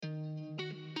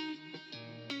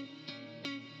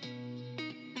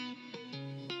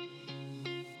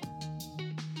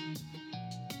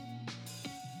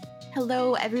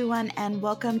Hello, everyone, and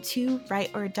welcome to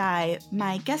Write or Die.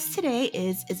 My guest today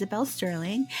is Isabel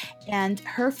Sterling, and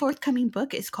her forthcoming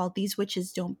book is called These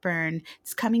Witches Don't Burn.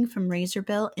 It's coming from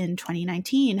Razorbill in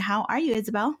 2019. How are you,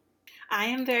 Isabel? I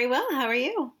am very well. How are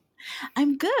you?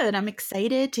 I'm good. I'm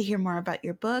excited to hear more about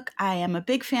your book. I am a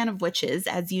big fan of witches,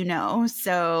 as you know,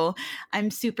 so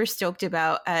I'm super stoked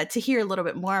about to hear a little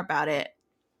bit more about it.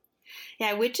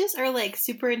 Yeah, witches are like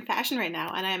super in fashion right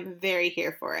now, and I'm very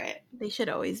here for it. They should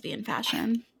always be in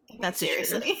fashion. That's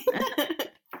Seriously.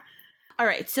 All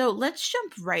right, so let's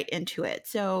jump right into it.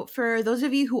 So, for those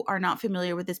of you who are not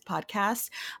familiar with this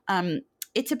podcast,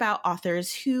 it's about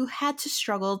authors who had to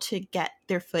struggle to get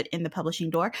their foot in the publishing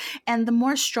door. And the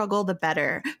more struggle, the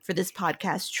better for this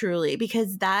podcast, truly,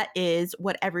 because that is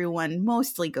what everyone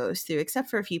mostly goes through, except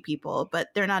for a few people, but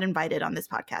they're not invited on this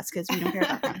podcast because we don't care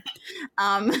about them.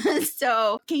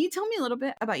 So, can you tell me a little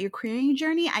bit about your querying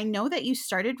journey? I know that you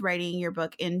started writing your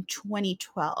book in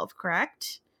 2012,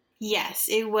 correct? Yes,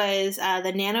 it was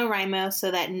the NaNoWriMo, so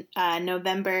that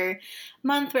November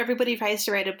month where everybody tries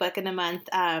to write a book in a month.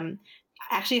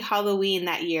 Actually, Halloween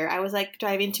that year, I was like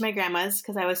driving to my grandma's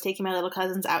because I was taking my little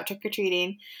cousins out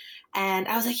trick-or-treating. And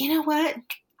I was like, you know what?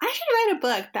 I should write a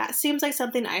book. That seems like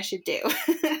something I should do.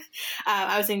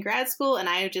 I was in grad school and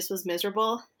I just was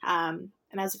miserable. And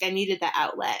I was like, I needed that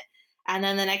outlet. And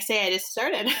then the next day I just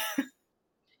started.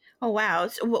 Oh, wow.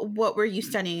 So what were you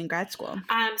studying in grad school?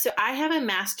 So I have a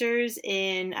master's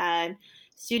in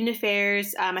student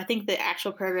affairs. I think the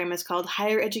actual program is called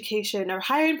Higher Education or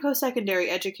Higher and Post-Secondary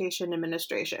Education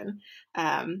Administration.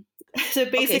 So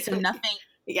basically,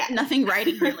 nothing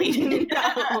writing related.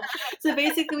 No. So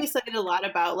basically, we studied a lot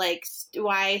about like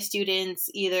why students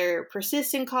either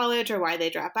persist in college or why they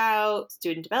drop out,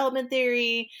 student development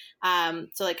theory, so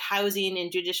like housing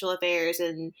and judicial affairs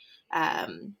and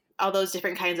all those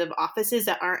different kinds of offices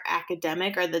that aren't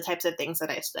academic are the types of things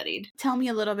that I studied. Tell me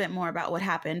a little bit more about what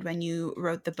happened when you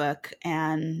wrote the book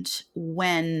and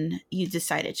when you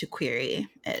decided to query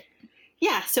it.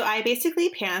 Yeah, so I basically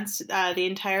pantsed the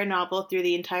entire novel through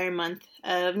the entire month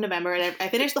of November, and I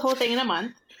finished the whole thing in a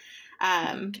month.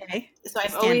 Okay. So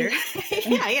I've Standard. always,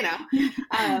 yeah, you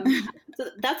know. So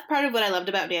that's part of what I loved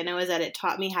about Nano is that it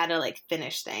taught me how to like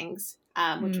finish things,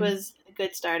 which was a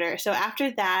good starter. So after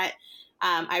that,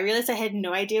 I realized I had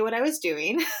no idea what I was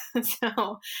doing.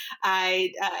 So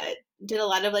I did a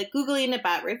lot of like Googling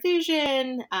about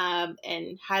revision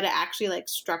and how to actually like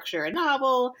structure a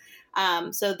novel.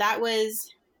 So that was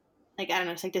like, I don't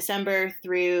know, it's like December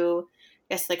through,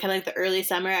 I guess, like kind of like the early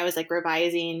summer, I was like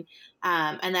revising.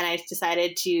 And then I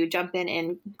decided to jump in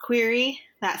and query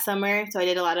that summer. So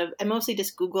I mostly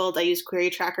just Googled, I used Query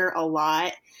Tracker a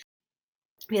lot.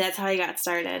 Yeah, that's how I got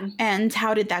started. And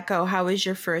how did that go? How was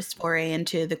your first foray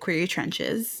into the query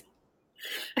trenches?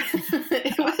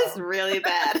 It was really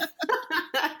bad.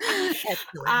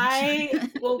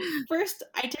 First,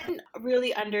 I didn't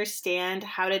really understand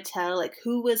how to tell like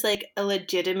who was like a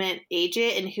legitimate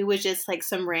agent and who was just like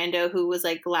some rando who was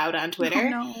like loud on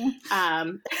Twitter. Oh,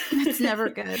 no. It's never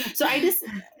good. So I just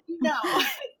no.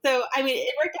 So I mean,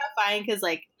 it worked out fine because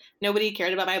like nobody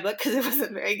cared about my book because it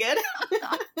wasn't very good.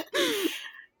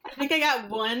 I think I got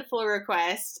one full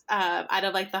request out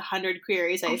of like the 100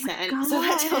 queries I sent. So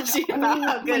that tells you about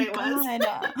how good it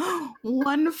was.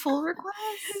 One full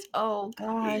request? Oh,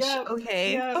 gosh. Yep,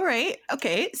 okay. yep. All right.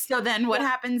 Okay. So then what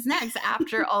happens next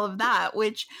after all of that?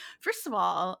 Which, first of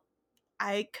all,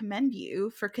 I commend you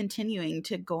for continuing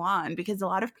to go on because a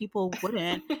lot of people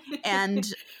wouldn't. And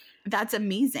that's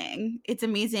amazing. It's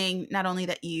amazing not only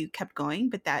that you kept going,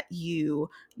 but that you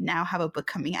now have a book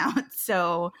coming out.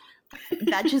 So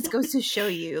that just goes to show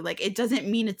you, like, it doesn't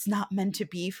mean it's not meant to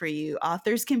be for you.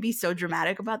 Authors can be so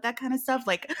dramatic about that kind of stuff.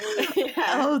 Like,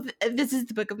 this is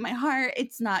the book of my heart.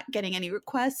 It's not getting any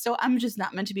requests, so I'm just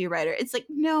not meant to be a writer. It's like,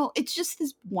 no, it's just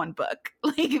this one book.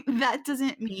 Like, that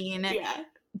doesn't mean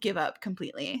give up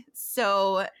completely.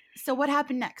 So what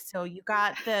happened next? So you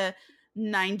got the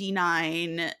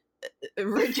 99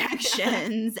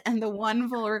 rejections and the one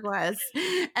full request,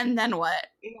 and then what?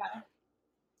 Yeah.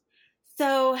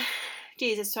 So,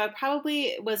 Jesus, so I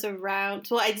probably was around,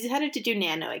 well, I decided to do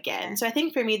Nano again. Okay. So I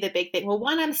think for me, the big thing, well,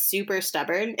 one, I'm super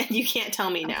stubborn and you can't tell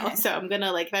me no. Okay. So I'm going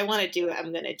to like, if I want to do it,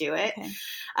 I'm going to do it. Okay.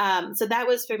 So that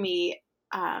was for me,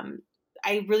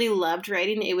 I really loved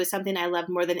writing. It was something I loved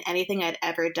more than anything I'd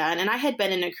ever done. And I had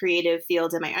been in a creative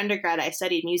field in my undergrad. I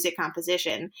studied music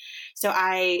composition. So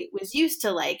I was used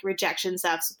to like rejection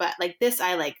stuff, but like this,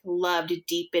 I like loved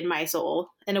deep in my soul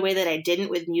in a way that I didn't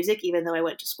with music, even though I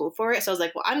went to school for it. So I was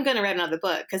like, well, I'm going to write another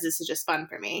book because this is just fun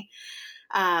for me.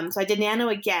 So I did Nano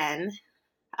again.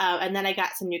 And then I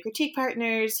got some new critique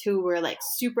partners who were like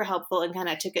super helpful and kind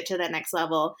of took it to that next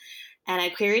level. And I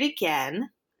queried again,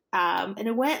 and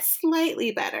it went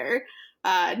slightly better.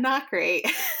 Not great.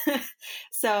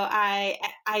 So I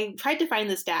tried to find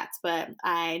the stats, but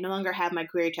I no longer have my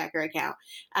query checker account.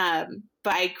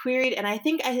 But I queried, and I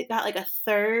think I got like a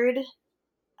third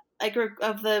like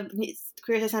of the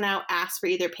queries I sent out asked for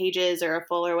either pages or a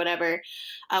full or whatever.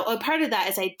 Part of that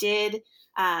is I did.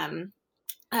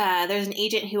 There's an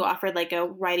agent who offered like a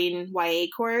writing YA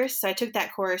course. So I took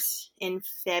that course in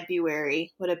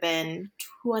February, would have been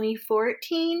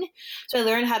 2014. So I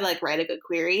learned how to like write a good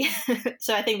query.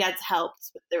 So I think that's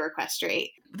helped with the request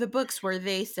rate. The books, were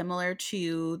they similar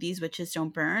to These Witches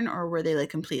Don't Burn, or were they like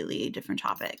completely different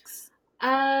topics?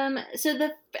 So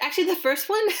the first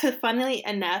one, funnily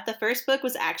enough, the first book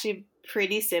was actually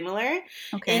pretty similar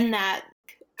in that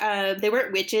they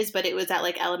weren't witches, but it was that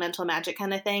like elemental magic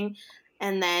kind of thing.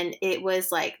 And then it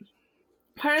was like,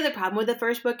 part of the problem with the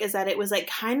first book is that it was like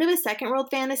kind of a second world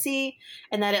fantasy,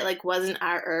 and that it like wasn't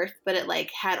our Earth, but it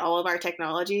like had all of our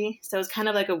technology. So it was kind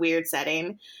of like a weird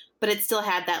setting, but it still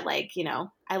had that like, you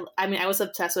know, I mean, I was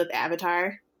obsessed with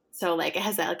Avatar. So like it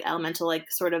has that like elemental,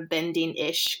 like sort of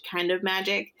bending-ish kind of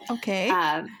magic. Okay.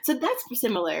 So that's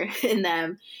similar in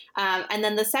them. And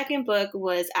then the second book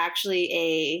was actually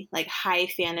a like high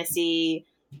fantasy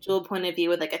dual point of view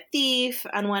with like a thief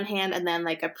on one hand and then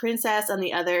like a princess on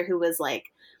the other who was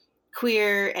like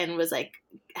queer and was like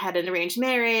had an arranged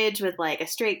marriage with like a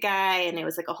straight guy, and it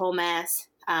was like a whole mess.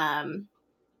 It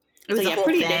was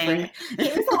pretty different.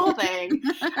 It was the whole thing.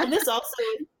 And this also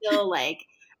is still like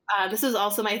this was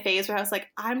also my phase where I was like,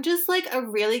 I'm just like a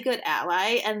really good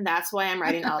ally, and that's why I'm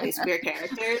writing all these queer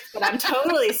characters, but I'm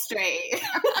totally straight.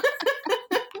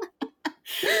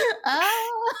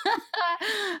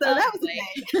 So that was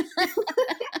amazing.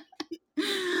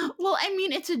 Well, I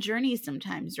mean, it's a journey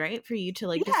sometimes, right? For you to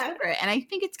like discover it. And I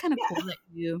think it's kind of cool that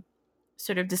you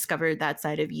sort of discovered that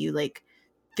side of you like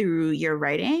through your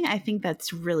writing. I think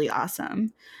that's really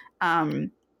awesome.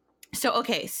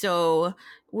 So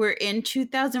we're in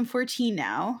 2014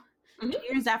 now. Mm-hmm. 2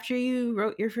 years after you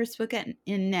wrote your first book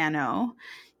in Nano,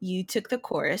 you took the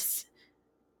course.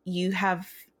 You have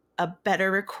a better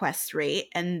request rate,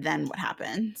 and then what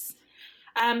happens?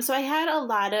 So I had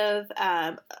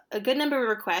a good number of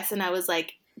requests, and I was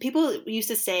like, people used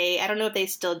to say, I don't know if they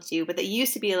still do, but they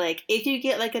used to be like, if you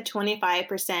get like a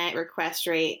 25% request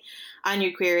rate on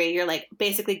your query, you're like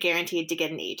basically guaranteed to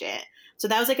get an agent. So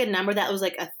that was like a number that was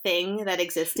like a thing that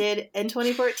existed in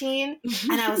 2014.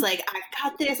 And I was like, I've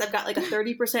got this. I've got like a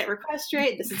 30% request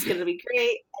rate. This is going to be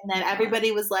great. And then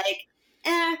everybody was like,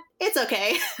 it's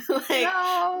okay. We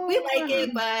like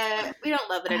it, but we don't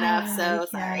love it enough. So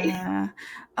sorry.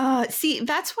 See,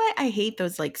 that's why I hate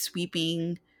those like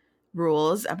sweeping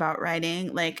rules about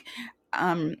writing. Like,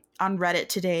 on Reddit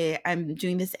today, I'm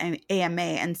doing this AMA,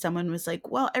 and someone was like,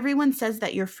 well, everyone says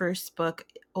that your first book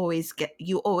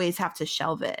you always have to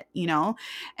shelve it, you know?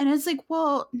 And it's like,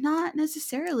 well, not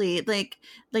necessarily. Like,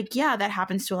 yeah, that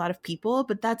happens to a lot of people,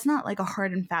 but that's not like a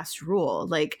hard and fast rule.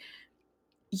 Like,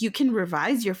 you can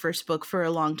revise your first book for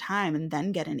a long time and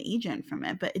then get an agent from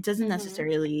it, but it doesn't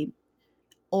necessarily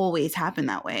always happen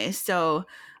that way. So,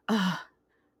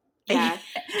 yeah.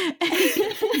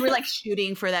 You were like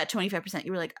shooting for that 25%.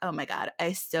 You were like, oh my God,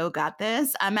 I still got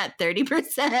this. I'm at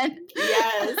 30%.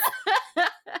 Yes.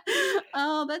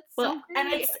 Oh, that's so great.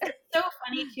 And it's so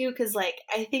funny too, because like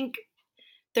I think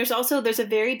there's a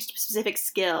very specific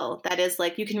skill that is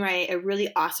like you can write a really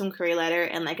awesome query letter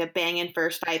and like a banging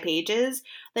first 5 pages.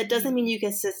 That doesn't mean you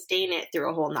can sustain it through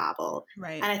a whole novel.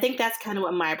 Right. And I think that's kind of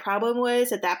what my problem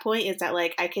was at that point, is that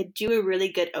like I could do a really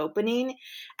good opening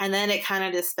and then it kind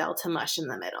of just fell to mush in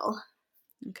the middle.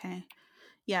 Okay.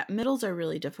 Yeah, middles are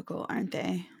really difficult, aren't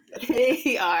they?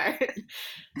 They are.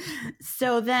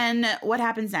 So then what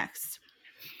happens next?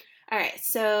 All right.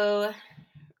 So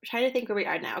trying to think where we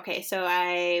are now. Okay, so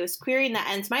I was querying that,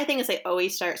 and my thing is I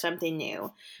always start something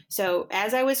new. So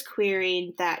as I was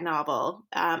querying that novel,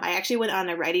 I actually went on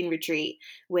a writing retreat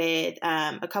with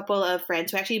a couple of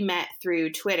friends who actually met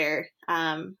through Twitter.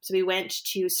 So we went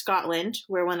to Scotland,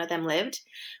 where one of them lived,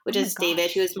 which is David,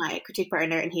 who is my critique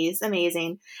partner, and he's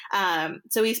amazing.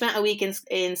 So we spent a week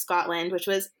in Scotland, which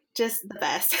was just the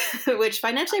best, which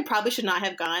financially I probably should not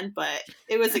have gone, but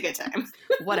it was a good time.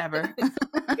 Whatever.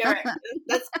 Yeah, right.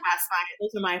 That's fine.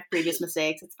 Those are my previous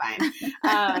mistakes. It's fine.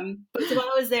 But so while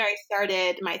I was there, I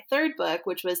started my third book,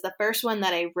 which was the first one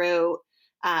that I wrote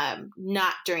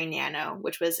not during Nano,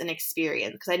 which was an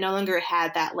experience, because I no longer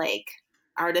had that like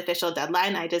artificial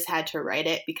deadline. I just had to write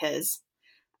it because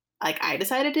like I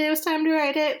decided it was time to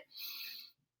write it.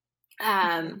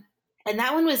 And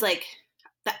that one was like,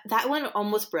 that one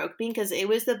almost broke me because it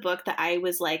was the book that I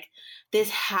was like, this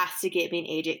has to get me an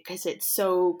agent because it's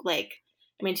so like,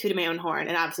 I mean, tooting my own horn,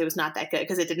 and obviously it was not that good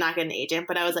because it did not get an agent,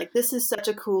 but I was like, this is such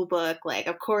a cool book. Like,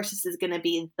 of course this is going to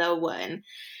be the one.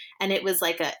 And it was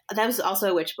like that was also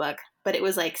a witch book, but it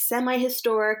was like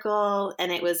semi-historical,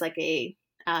 and it was like a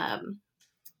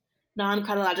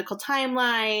non-chronological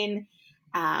timeline.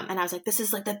 And I was like, this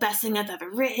is like the best thing I've ever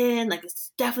written. Like,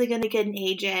 it's definitely going to get an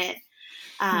agent.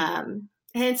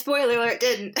 And spoiler alert,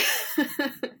 didn't.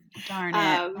 Darn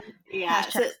it. Yeah.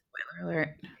 So, spoiler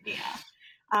alert.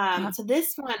 Yeah. So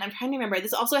this one, I'm trying to remember.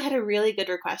 This also had a really good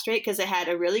request rate because it had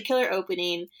a really killer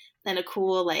opening and a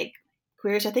cool like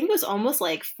queers. I think it was almost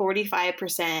like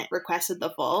 45% requested the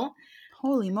full.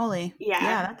 Holy moly!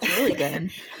 Yeah, that's really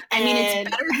good. I mean, it's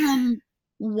better than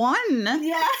one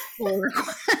full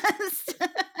request.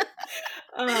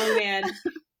 Oh man!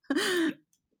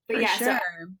 But For yeah, sure.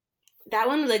 so that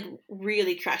one like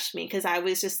really crushed me because I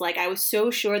was just like, I was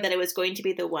so sure that it was going to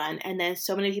be the one, and then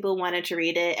so many people wanted to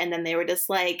read it, and then they were just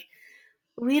like,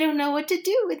 we don't know what to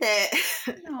do with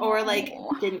it. Or like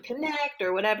didn't connect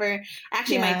or whatever.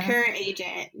 Actually, my current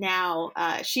agent now,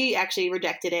 she actually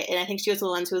rejected it, and I think she was the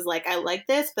one who was like, I like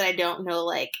this, but I don't know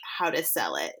like how to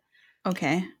sell it.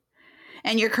 Okay.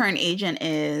 And your current agent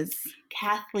is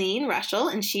Kathleen Russell,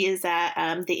 and she is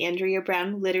at the Andrea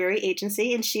Brown Literary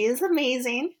Agency, and she is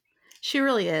amazing. She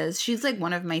really is. She's like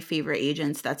one of my favorite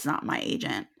agents. That's not my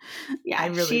agent. Yeah, I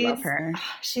really love her.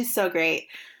 She's so great.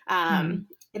 And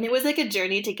it was like a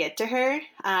journey to get to her,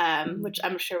 which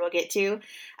I'm sure we'll get to.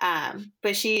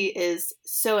 But she is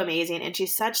so amazing, and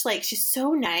she's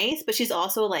so nice, but she's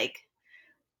also like,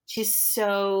 she's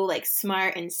so like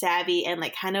smart and savvy and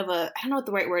like kind of I don't know what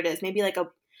the right word is. Maybe like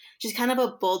she's kind of a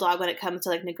bulldog when it comes to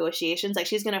like negotiations. Like,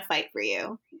 she's going to fight for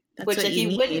you. That's which, what like,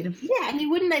 you wouldn't, yeah, and you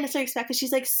wouldn't necessarily expect because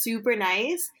she's like super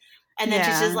nice, and then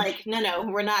she's just like, no,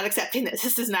 we're not accepting this.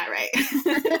 This is not right.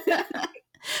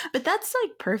 But that's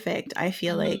like perfect. I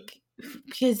feel like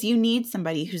because you need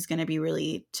somebody who's going to be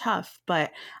really tough.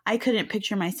 But I couldn't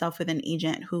picture myself with an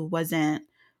agent who wasn't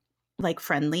like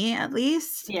friendly. At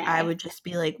least I would just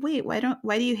be like, wait, why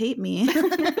do you hate me?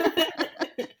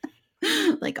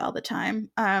 Like all the time.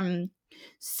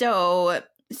 So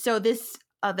this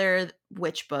other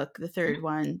witch book, the third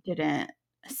one, didn't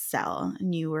sell,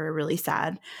 and you were really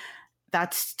sad.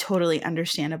 That's totally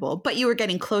understandable. But you were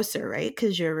getting closer, right?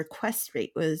 Because your request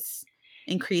rate was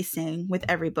increasing with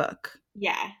every book.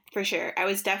 Yeah, for sure. I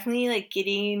was definitely like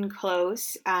getting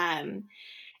close. And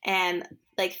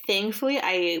like, thankfully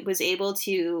I was able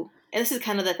to, and this is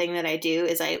kind of the thing that I do,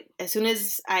 is as soon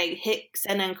as I hit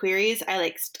send on queries, I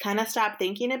like kind of stop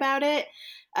thinking about it.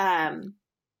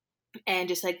 And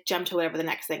just like jump to whatever the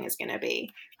next thing is going to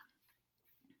be.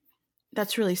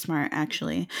 That's really smart,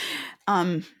 actually.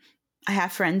 I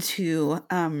have friends who,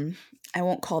 I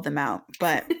won't call them out,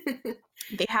 but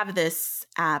they have this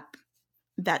app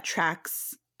that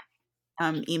tracks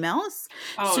emails.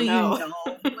 Oh, so no.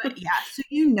 So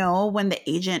you know when the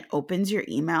agent opens your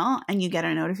email and you get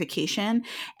a notification,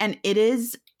 and it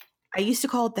is, I used to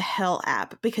call it the hell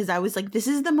app because I was like, this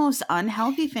is the most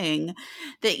unhealthy thing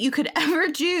that you could ever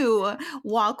do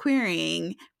while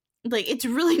querying. Like, it's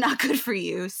really not good for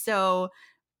you. So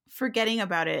forgetting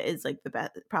about it is like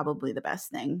probably the best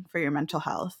thing for your mental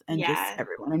health and just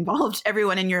everyone involved,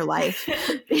 everyone in your life.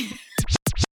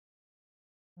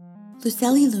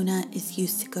 Lucely Luna is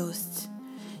used to ghosts.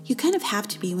 You kind of have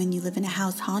to be when you live in a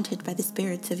house haunted by the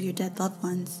spirits of your dead loved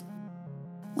ones.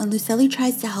 When Lucely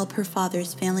tries to help her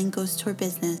father's failing ghost tour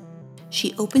business,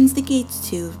 she opens the gates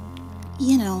to,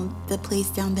 the place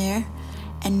down there,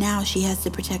 and now she has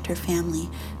to protect her family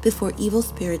before evil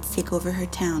spirits take over her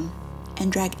town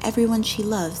and drag everyone she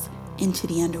loves into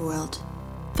the underworld.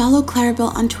 Follow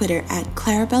Clarabelle on Twitter at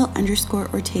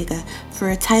Clarabelle_Ortega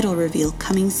for a title reveal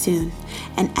coming soon,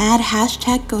 and add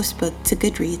 #Ghostbook to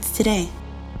Goodreads today.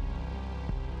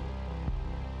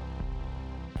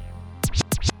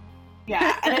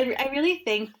 Yeah, and I really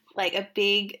think like a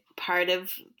big part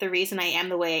of the reason I am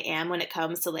the way I am when it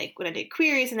comes to like when I did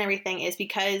queries and everything is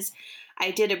because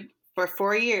I did for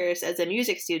 4 years as a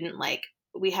music student. Like,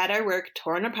 we had our work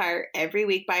torn apart every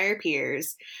week by our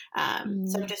peers. So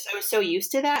I was so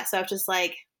used to that. So I was just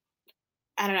like,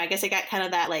 I don't know, I guess I got kind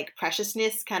of that like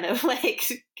preciousness kind of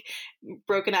like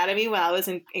broken out of me while I was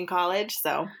in college.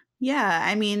 So yeah,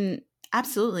 I mean,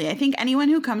 absolutely. I think anyone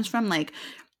who comes from like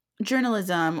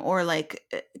journalism or like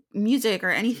music or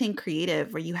anything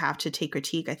creative where you have to take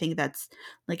critique, I think that's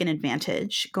like an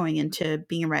advantage going into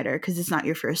being a writer because it's not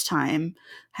your first time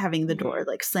having the door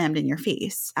like slammed in your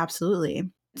face. Absolutely.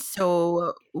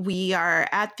 So we are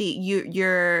at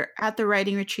you're at the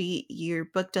writing retreat. Your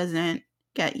book doesn't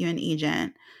get you an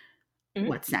agent. Mhm.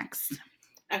 What's next?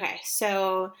 Okay,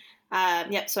 so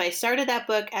so I started that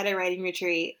book at a writing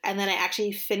retreat, and then I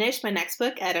actually finished my next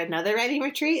book at another writing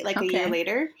retreat like a year Okay.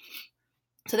 later.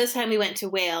 So this time we went to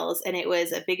Wales, and it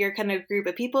was a bigger kind of group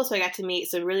of people, so I got to meet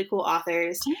some really cool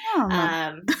authors.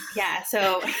 Damn. Yeah,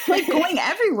 so Like going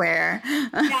everywhere.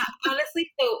 yeah,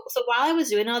 honestly, so while I was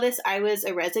doing all this, I was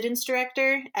a residence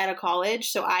director at a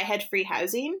college, so I had free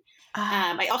housing.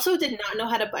 I also did not know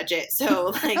how to budget,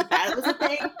 so like that was a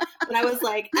thing. But I was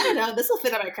like, I don't know, this will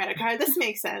fit on my credit card. This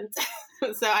makes sense.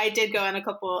 So I did go on a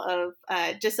couple of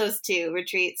just those 2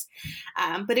 retreats,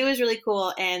 but it was really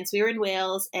cool. And so we were in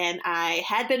Wales, and I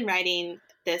had been writing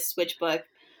this witch book,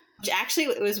 which actually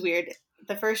it was weird.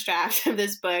 The first draft of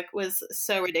this book was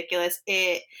so ridiculous.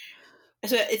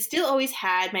 So it still always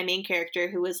had my main character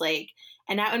who was like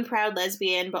an out and proud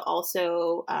lesbian, but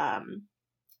also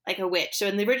like a witch. So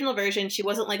in the original version, she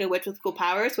wasn't like a witch with cool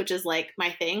powers, which is like my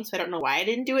thing. So I don't know why I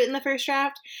didn't do it in the first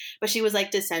draft, but she was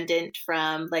like descendant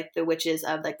from like the witches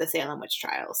of like the Salem witch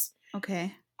trials.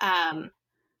 Okay.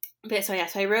 But so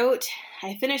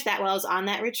I finished that while I was on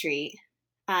that retreat.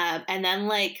 And then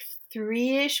like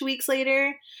 3-ish weeks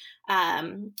later,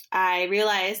 I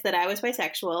realized that I was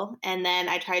bisexual, and then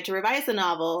I tried to revise the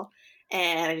novel,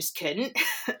 and I just couldn't.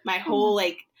 My whole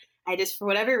I just, for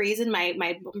whatever reason,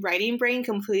 my writing brain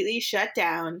completely shut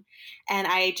down, and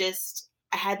I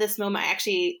had this moment. I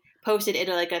actually posted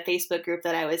into like a Facebook group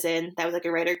that I was in, that was like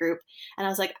a writer group, and I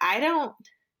was like, I don't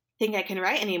think I can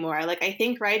write anymore. Like, I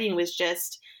think writing was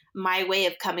just my way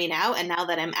of coming out, and now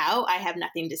that I'm out, I have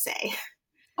nothing to say.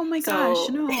 Oh my gosh,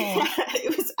 no.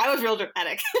 I was real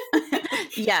dramatic.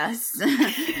 Yes.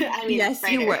 I mean, yes,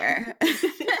 writer. you were.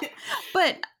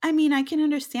 But I mean, I can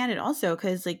understand it also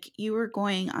because like you were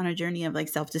going on a journey of like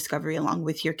self-discovery along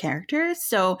with your characters.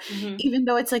 So even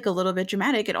though it's like a little bit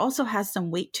dramatic, it also has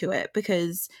some weight to it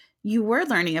because you were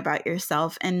learning about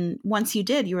yourself. And once you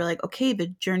did, you were like, okay, the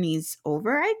journey's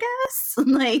over, I guess.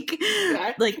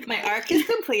 like my arc is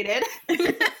completed.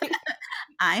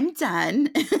 I'm done.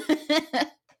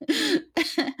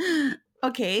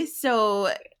 Okay,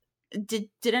 so did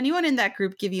anyone in that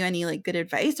group give you any like good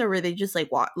advice, or were they just like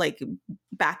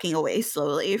backing away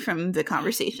slowly from the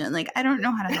conversation? Like, I don't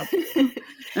know how to help you.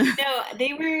 No,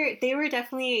 they were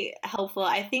definitely helpful.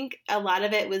 I think a lot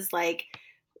of it was like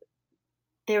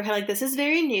they were kind of like, this is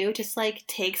very new. Just like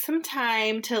take some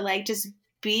time to like just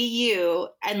be you,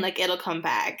 and like it'll come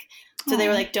back. So they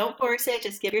were like, don't force it.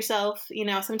 Just give yourself,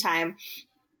 some time.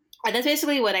 And that's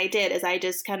basically what I did, is I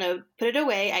just kind of put it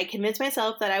away. I convinced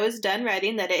myself that I was done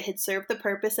writing, that it had served the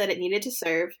purpose that it needed to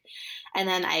serve. And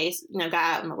then I, got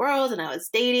out in the world, and I was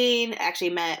dating. I actually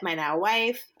met my now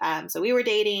wife. So we were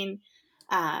dating.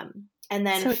 And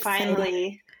then so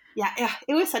finally,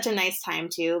 it was such a nice time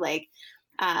too. Like,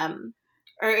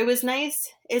 or it was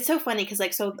nice. It's so funny because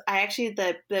I actually,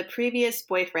 the previous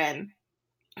boyfriend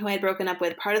who I had broken up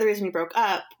with, part of the reason we broke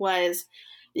up was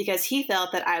because he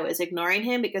felt that I was ignoring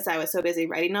him because I was so busy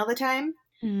writing all the time.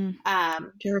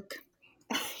 Jerk.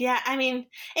 Yeah, I mean,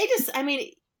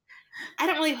 I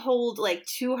don't really hold like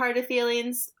too hard of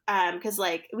feelings because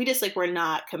like we just like we're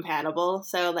not compatible.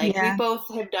 So like we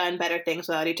both have done better things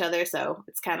without each other, so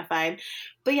it's kind of fine.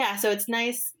 But yeah, so it's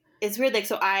nice. It's weird. Like,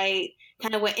 so I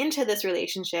kind of went into this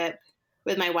relationship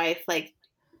with my wife like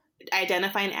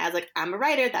identifying as like, I'm a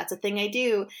writer, that's a thing I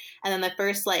do. And then the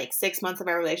first like 6 months of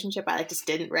our relationship, I like just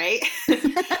didn't write. It's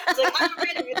like, I'm a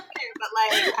writer, but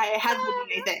like I haven't done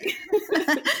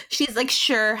anything. She's like,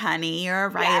 sure, honey, you're a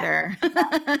writer.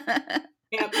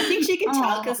 Yeah, I think she can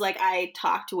tell because like I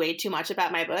talked way too much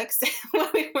about my books when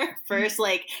we were first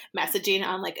like messaging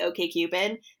on like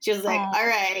OkCupid. She was like, all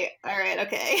right,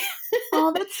 okay.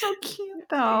 Oh, that's so cute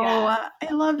though. Yeah.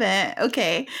 I love it.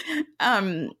 Okay.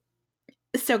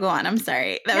 So go on. I'm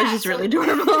sorry. That was just really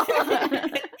adorable.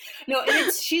 No,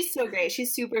 she's so great.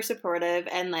 She's super supportive,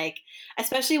 and like,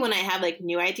 especially when I have like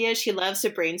new ideas, she loves to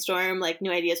brainstorm like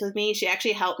new ideas with me. She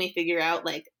actually helped me figure out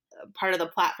like part of the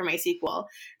plot for my sequel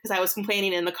because I was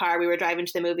complaining in the car. We were driving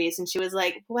to the movies, and she was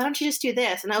like, "Why don't you just do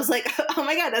this?" And I was like, "Oh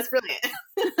my god, that's brilliant!"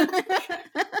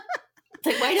 It's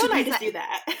like, why don't I just do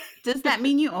that? Does that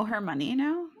mean you owe her money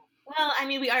now? Well, I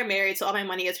mean, we are married, so all my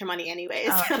money is her money anyways.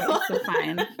 Okay, so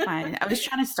fine. I was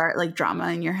trying to start like drama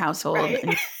in your household, right?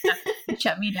 And you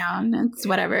shut me down. It's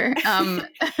whatever.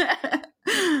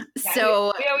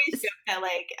 So we always joke that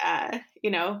like,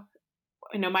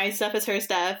 my stuff is her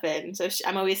stuff, and so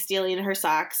I'm always stealing her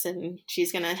socks, and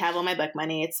she's gonna have all my book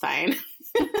money. It's fine.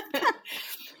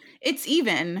 It's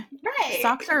even. Right.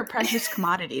 Socks are a precious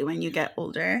commodity when you get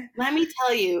older. Let me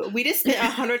tell you, we just spent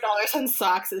 $100 on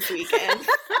socks this weekend.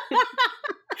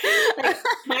 Like,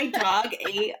 my dog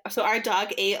ate, so our dog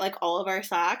ate like all of our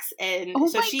socks, and Oh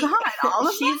so my God, all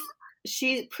of them?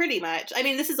 She pretty much. I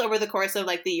mean, this is over the course of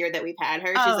like the year that we've had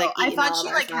her. Oh, She's like I eaten thought all she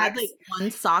of our like had socks. like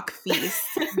one sock feast.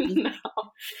 No.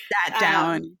 Sat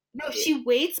down. No, she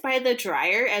waits by the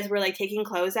dryer as we're like taking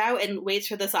clothes out and waits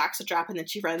for the socks to drop, and then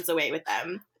she runs away with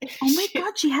them. Oh my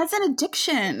God, she has an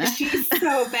addiction. She's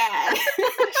so bad.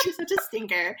 She's such a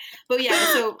stinker. But yeah,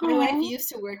 so my wife used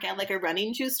to work at like a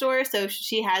running shoe store, so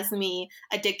she has me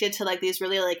addicted to like these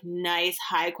really like nice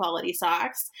high quality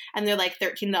socks, and they're like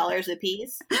 $13 a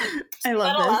piece. I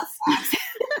love Not a lot this. of socks.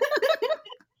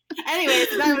 Anyway,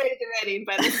 it's not related to writing,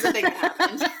 but this is the thing that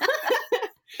happened.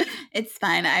 It's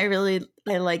fine. I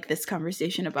like this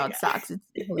conversation about socks.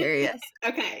 It's hilarious.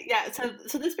 Okay, yeah.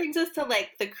 So this brings us to like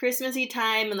the Christmassy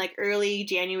time and like early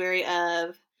January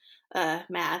of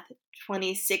math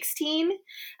 2016.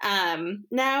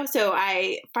 Now, so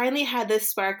I finally had this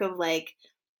spark of like,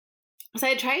 so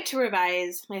I tried to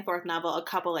revise my fourth novel a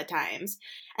couple of times,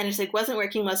 and it's like wasn't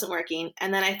working,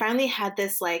 and then I finally had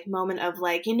this like moment of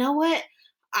like, you know what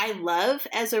I love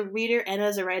as a reader and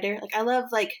as a writer, like I love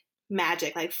like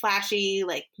magic, like flashy,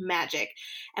 like magic.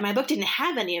 And my book didn't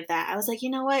have any of that. I was like, you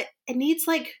know what? It needs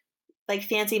like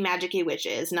fancy magic-y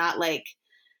witches, not like,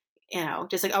 you know,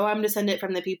 just like, oh, I'm descendant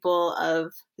from the people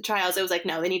of the trials. It was like,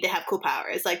 no, they need to have cool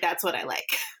powers. Like, that's what I like.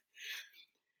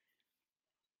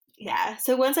 Yeah.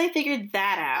 So once I figured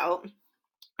that out,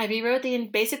 I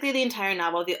rewrote basically the entire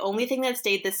novel. The only thing that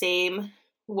stayed the same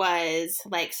was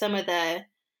like some of the,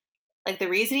 like the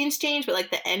reasonings changed, but like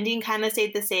the ending kind of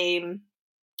stayed the same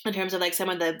in terms of like some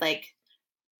of the like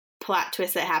plot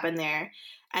twists that happened there.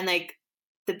 And like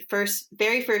the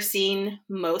very first scene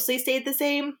mostly stayed the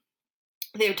same.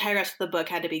 The entire rest of the book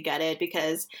had to be gutted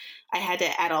because I had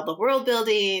to add all the world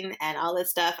building and all this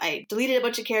stuff. I deleted a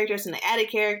bunch of characters and I added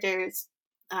characters.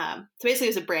 So basically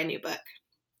it was a brand new book.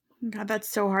 God, that's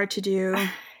so hard to do.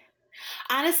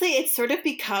 Honestly, it's sort of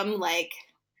become like,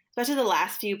 especially the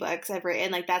last few books I've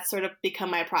written, like that's sort of become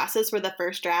my process where the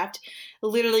first draft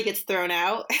literally gets thrown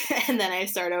out and then I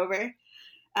start over.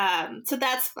 So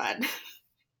that's fun.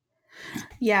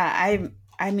 Yeah,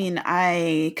 I mean,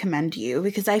 I commend you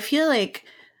because I feel like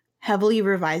heavily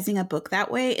revising a book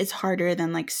that way is harder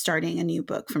than like starting a new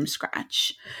book from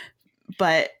scratch.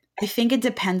 But I think it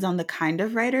depends on the kind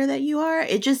of writer that you are.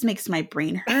 It just makes my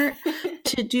brain hurt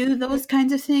to do those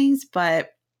kinds of things,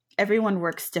 but everyone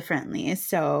works differently.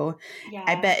 So yeah.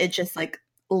 I bet it just like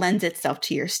lends itself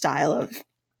to your style of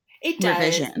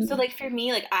revision. So like for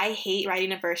me, like I hate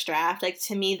writing a first draft. Like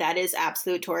to me, that is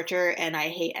absolute torture and I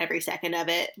hate every second of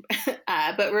it.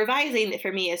 But revising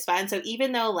for me is fun. So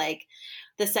even though like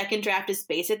the second draft is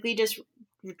basically just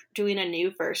doing a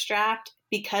new first draft,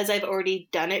 because I've already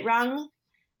done it wrong,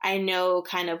 I know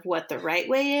kind of what the right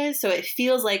way is. So it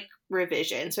feels like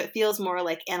revision. So it feels more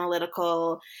like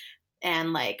analytical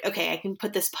and like, okay, I can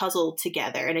put this puzzle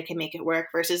together and it can make it work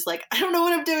versus like, I don't know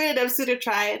what I'm doing. I'm sort of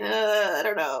trying. I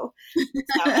don't know.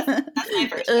 So that's my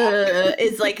first draft.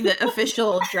 It's like the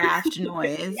official draft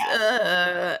noise.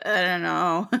 Yeah. I don't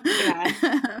know.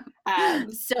 Yeah.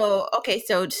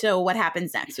 So what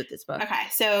happens next with this book? Okay.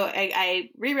 So I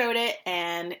rewrote it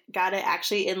and got it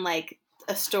actually in like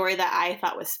a story that I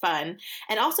thought was fun.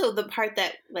 And also the part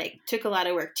that like took a lot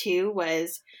of work too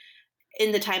was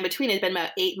in the time between. It's been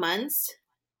about 8 months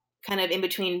kind of in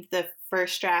between the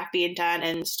first draft being done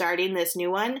and starting this new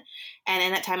one. And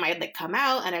in that time I had like come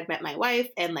out and I'd met my wife.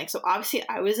 And like, so obviously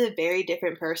I was a very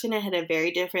different person and had a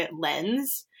very different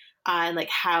lens on like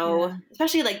how,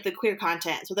 especially like the queer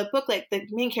content. So the book, like the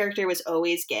main character was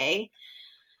always gay.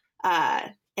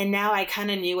 And now I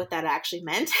kind of knew what that actually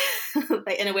meant,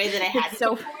 like in a way that I hadn't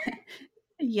before.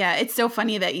 Yeah, it's so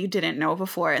funny that you didn't know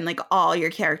before, and like all your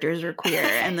characters were queer,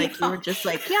 and like you were just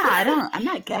like, yeah, I'm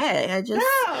not gay.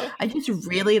 I just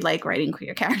really like writing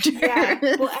queer characters. Yeah.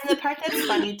 Well, and the part that's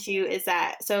funny too is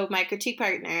that so my critique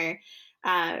partner,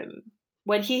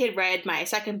 when he had read my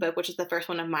second book, which is the first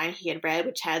one of mine he had read,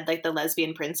 which had like the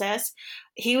lesbian princess,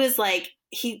 he was like,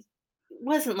 he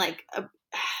wasn't like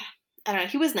I don't know,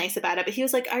 he was nice about it, but he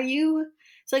was like,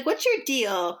 it's like, what's your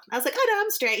deal? I was like, oh no,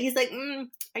 I'm straight. He's like,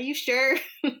 are you sure?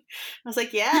 I was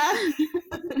like, yeah.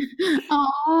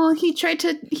 Oh, he tried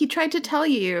to tell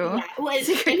you. Yeah. Well,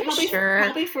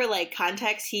 probably for like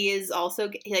context, he is also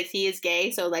like, he is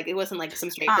gay. So like, it wasn't like some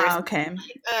straight person. Okay.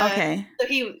 Okay. So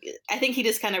I think he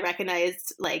just kind of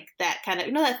recognized like that kind of,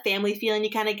 you know, that family feeling you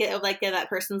kind of get of like, yeah, that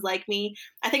person's like me.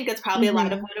 I think that's probably a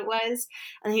lot of what it was.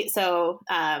 And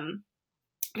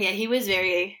Yeah, he was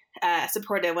very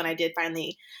supportive when I did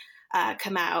finally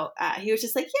come out. He was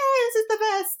just like, yeah, this is the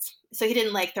best. So he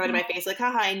didn't like throw it in my face like,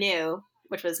 haha, I knew,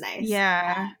 which was nice.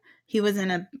 Yeah. He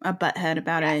wasn't a butthead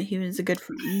about it. He was a good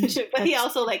friend. But he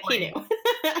also like, he knew.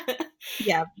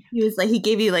 Yeah. He was like, he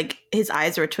gave you like, his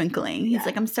eyes were twinkling. He's Yeah.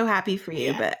 like, I'm so happy for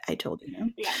you, Yeah. but I told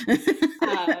you. Yeah.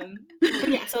 But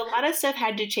yeah, so a lot of stuff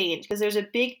had to change because there's a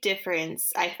big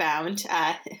difference I found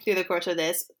through the course of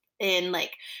this in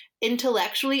like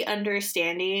intellectually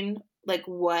understanding like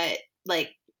what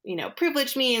like, you know,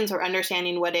 privilege means, or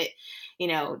understanding what it, you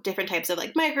know, different types of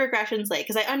like microaggressions, like,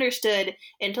 because I understood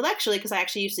intellectually because I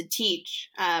actually used to teach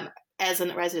as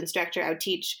a residence director. I would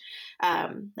teach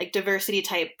like diversity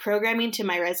type programming to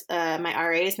my my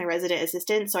RAs, my resident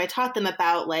assistants. So I taught them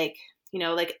about like, you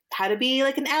know, like how to be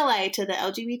like an ally to the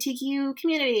LGBTQ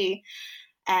community.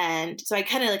 And so I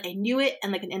kind of like, I knew it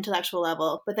on like an intellectual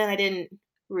level, but then I didn't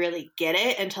really get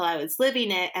it until I was living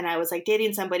it. And I was like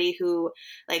dating somebody who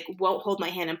like won't hold my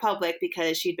hand in public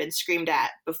because she'd been screamed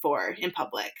at before in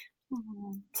public.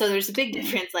 Mm-hmm. So there's a big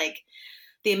difference, like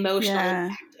the emotional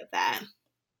impact of that.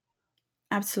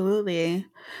 Absolutely.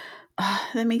 Oh,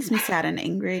 that makes me sad and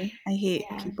angry. I hate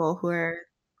people who are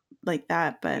like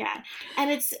that, but yeah.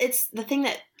 And it's the thing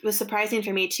that was surprising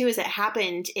for me too, is it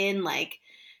happened in like,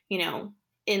 you know,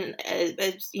 in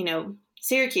you know,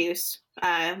 Syracuse,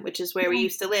 which is where we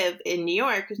used to live in New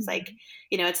York. It's like,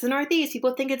 you know, it's the Northeast.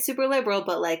 People think it's super liberal,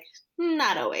 but like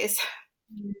not always.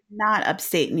 Not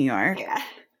upstate New York. Yeah.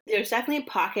 There's definitely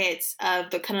pockets of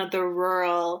the kind of the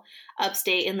rural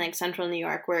upstate in like central New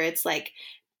York where it's like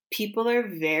people are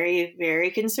very, very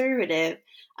conservative.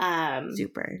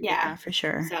 Super. Yeah, for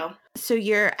sure. So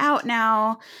you're out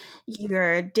now,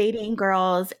 you're dating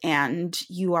girls, and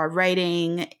you are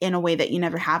writing in a way that you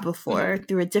never have before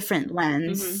through a different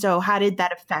lens. So how did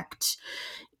that affect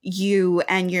you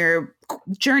and your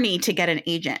journey to get an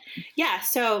agent? Yeah.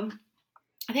 So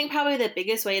I think probably the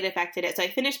biggest way it affected it. So I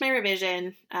finished my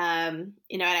revision,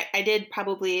 you know, and I did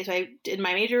probably, so I did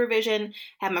my major revision,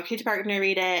 had my creative partner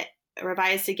read it,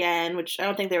 revised again, which I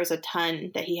don't think there was a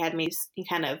ton that he had me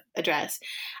kind of address.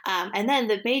 And then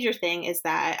the major thing is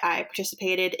that I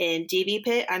participated in DV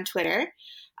Pit on Twitter,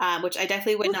 which I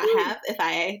definitely would not have if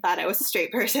I thought I was a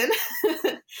straight person.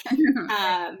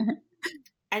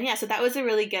 And yeah, so that was a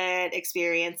really good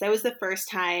experience. That was the first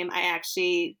time I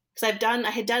actually, because I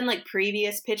had done like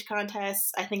previous pitch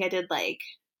contests. I think I did like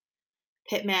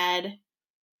PitMed,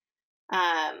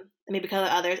 maybe a couple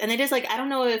of others. And they just like, I don't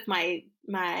know if my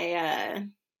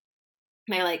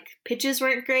like pitches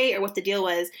weren't great or what the deal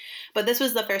was, but this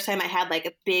was the first time I had like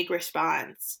a big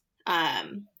response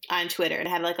on Twitter, and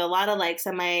I had like a lot of likes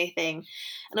on my thing.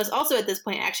 And it was also at this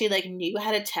point I actually like knew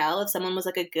how to tell if someone was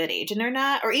like a good agent or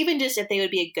not, or even just if they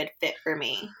would be a good fit for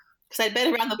me, because I'd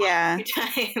been around the block a few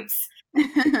times.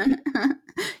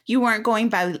 You weren't going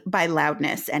by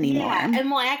loudness anymore. Yeah,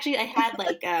 and well, actually I had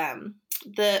like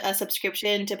a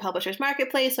subscription to Publishers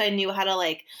Marketplace, so I knew how to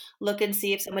like look and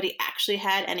see if somebody actually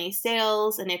had any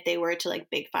sales and if they were to like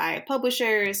big 5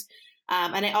 publishers.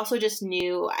 And I also just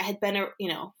knew I had been, you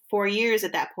know, 4 years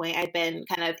at that point. I'd been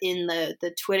kind of in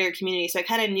the Twitter community, so I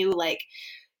kind of knew like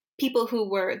people who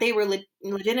were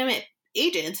legitimate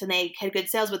agents and they had good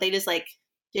sales, but they just like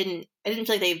I didn't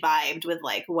feel like they vibed with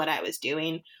like what I was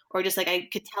doing, or just like I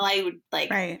could tell I would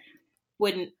like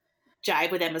wouldn't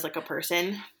jive with them as like a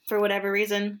person for whatever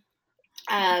reason.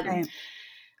 Yeah,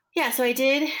 so I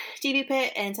did DV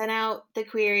Pit and sent out the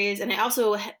queries, and I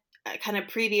also kind of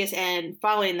previous and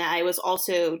following that, I was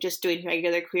also just doing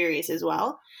regular queries as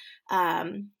well.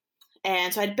 And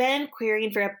so I'd been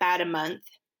querying for about a month,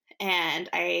 and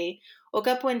I woke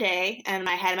up one day and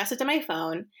I had a message on my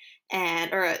phone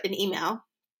or an email,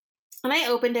 and I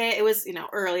opened it. It was, you know,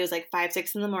 early. It was like 5,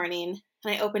 6 in the morning.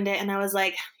 And I opened it and I was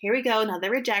like, here we go. Another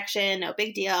rejection. No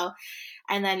big deal.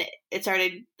 And then it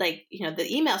started like, you know,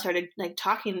 the email started like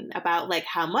talking about like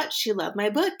how much she loved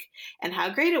my book and how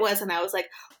great it was. And I was like,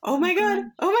 oh my God,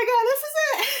 this is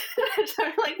it. I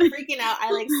started like freaking out.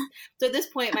 So at this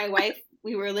point, my wife,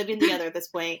 we were living together at this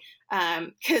point,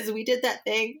 because we did that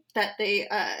thing that they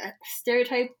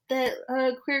stereotype that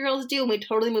queer girls do. And we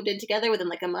totally moved in together within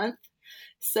like a month.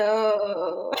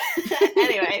 So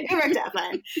anyway, it worked out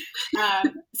fine.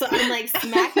 So I'm like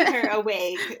smacking her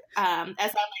awake as I'm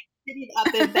like sitting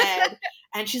up in bed,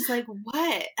 and she's like,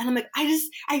 "What?" And I'm like,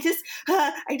 I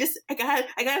got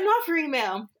an offer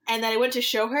email, and then I went to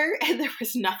show her, and there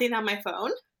was nothing on my phone.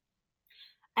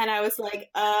 And I was like,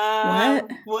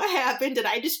 what happened? Did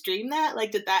I just dream that?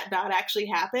 Like, did that not actually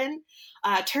happen?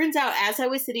 Turns out, as I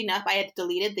was sitting up, I had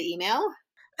deleted the email.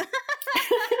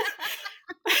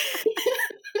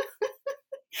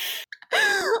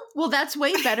 Well, that's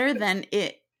way better than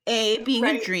it A, being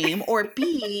a dream, or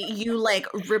B, you like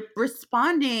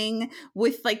responding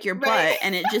with like your butt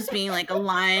and it just being like a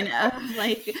line of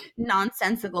like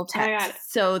nonsensical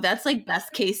text. So that's like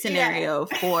best case scenario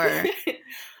for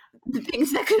the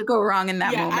things that could go wrong in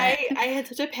that moment. I had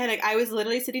such a panic. I was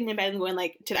literally sitting in bed and going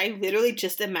like, did I literally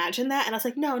just imagine that? And I was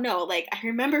like, no, like I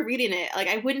remember reading it. Like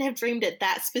I wouldn't have dreamed it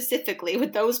that specifically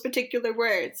with those particular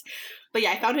words. But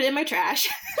yeah, I found it in my trash.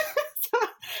 So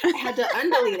I had to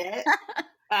undelete it.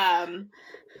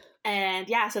 And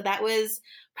yeah, so that was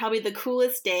probably the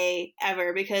coolest day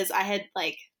ever because I had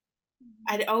like,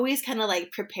 I'd always kind of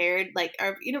like prepared, like,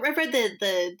 or, you know, I've read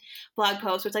the blog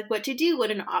post where it's like what to do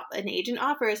when an agent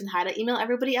offers and how to email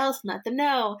everybody else and let them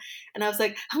know. And I was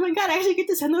like, oh my God, I actually get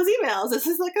to send those emails. This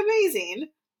is like amazing.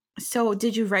 So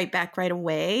did you write back right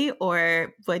away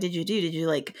or what did you do? Did you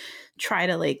like try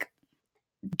to like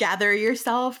gather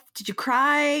yourself? Did you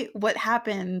cry? What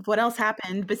happened? What else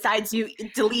happened besides you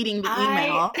deleting the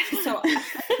email?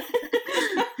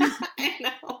 I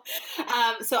know.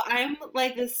 So I'm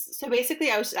like this. So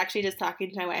basically, I was actually just talking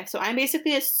to my wife. So I'm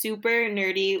basically a super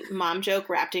nerdy mom joke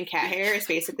wrapped in cat hair is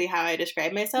basically how I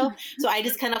describe myself. So I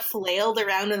just kind of flailed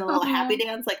around in a little happy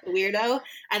dance like a weirdo.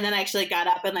 And then I actually got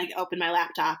up and like opened my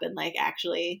laptop and like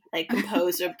actually like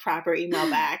composed a proper email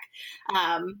back.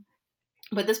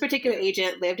 But this particular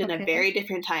agent lived in a very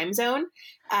different time zone.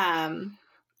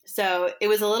 So it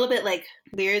was a little bit like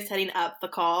weird setting up the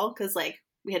call because like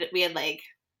we had like,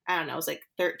 I don't know, it was like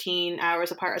 13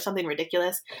 hours apart or something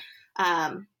ridiculous.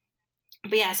 But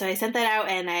yeah, so I sent that out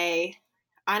and I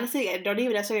don't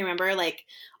even necessarily remember like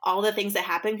all the things that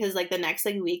happened because like the next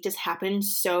like week just happened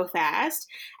so fast.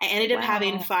 I ended up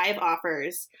having 5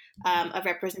 offers of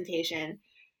representation.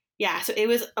 Yeah, so it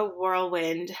was a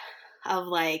whirlwind of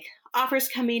like offers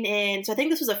coming in. So I think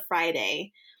this was a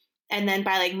Friday. And then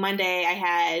by like Monday I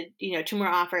had, 2 more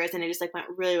offers and it just like went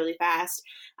really, really fast.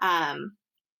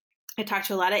 I talked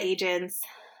to a lot of agents.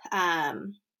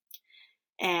 And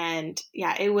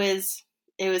yeah, it was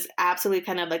absolutely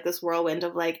kind of like this whirlwind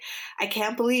of like, I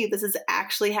can't believe this is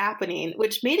actually happening,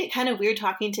 which made it kind of weird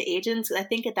talking to agents. I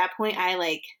think at that point I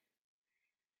like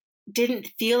didn't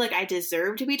feel like I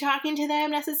deserved to be talking to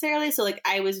them necessarily. So like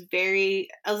I was a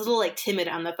little like timid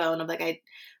on the phone of like, I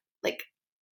like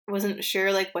wasn't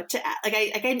sure like what to like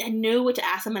I knew what to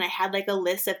ask them and I had like a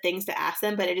list of things to ask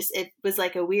them, but it was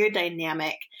like a weird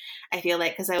dynamic. I feel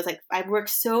like because I was like I've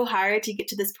worked so hard to get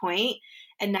to this point,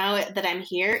 and now that I'm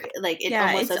here, like it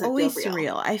almost doesn't always feel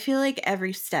real. surreal. I feel like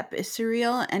every step is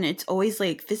surreal, and it's always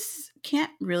like this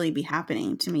can't really be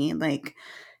happening to me. Like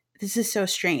this is so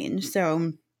strange.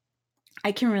 So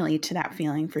I can relate to that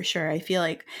feeling for sure. I feel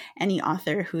like any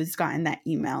author who's gotten that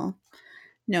email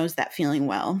knows that feeling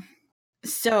well.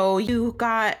 So you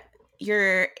got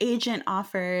your agent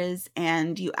offers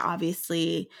and you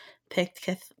obviously picked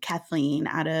Kathleen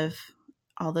out of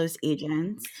all those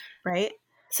agents, right?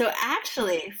 So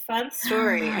actually, fun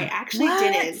story. I actually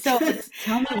didn't. So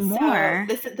tell me more.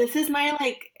 So this is my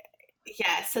like,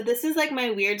 yeah. So this is like my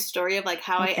weird story of like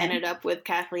how I ended up with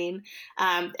Kathleen.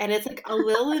 And it's like a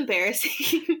little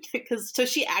embarrassing because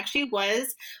she actually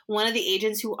was one of the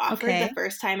agents who offered the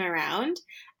first time around.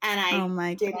 And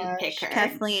I didn't pick her.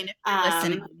 Kathleen, if you're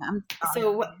listening, I'm sorry.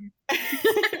 So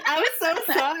I was so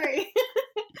sorry.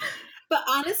 But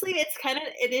honestly,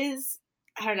 it is,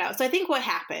 I don't know. So I think what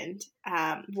happened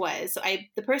was,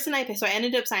 the person I picked, so I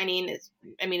ended up signing,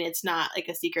 it's not like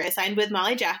a secret. I signed with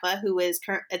Molly Jaffa, who was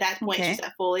at that point, she's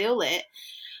at Folio Lit.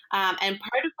 And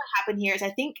part of what happened here is I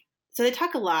think, so they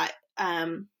talk a lot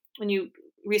when you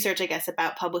research, I guess,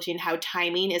 about publishing, how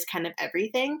timing is kind of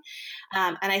everything.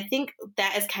 And I think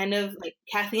that is kind of like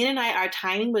Kathleen and I, our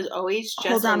timing was always just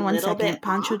Hold on a one little second. bit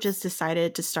Poncho off. just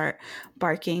decided to start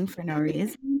barking for no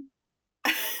reason.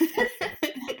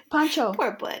 Poncho,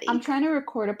 poor buddy. I'm trying to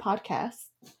record a podcast.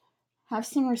 Have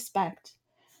some respect.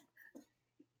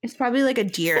 It's probably like a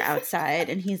deer outside,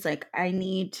 and he's like, I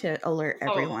need to alert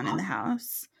everyone in the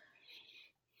house.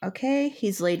 Okay,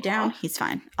 he's laid down. He's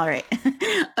fine. All right.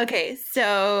 Okay,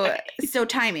 so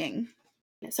timing.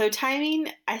 So timing,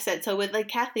 I said, so with like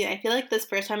Kathleen, I feel like this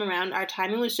first time around, our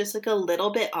timing was just like a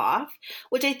little bit off,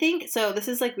 which I think, so this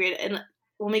is like weird. And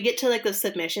when we get to like the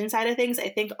submission side of things, I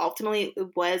think ultimately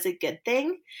it was a good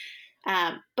thing.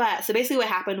 But so basically what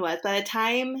happened was by the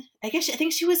time, I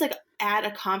think she was like at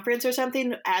a conference or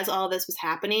something as all this was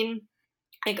happening,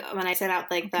 like when I sent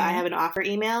out like the I have an offer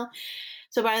email.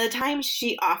 So by the time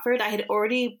she offered, I had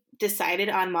already decided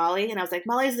on Molly, and I was like,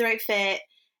 Molly's the right fit.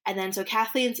 And then so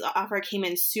Kathleen's offer came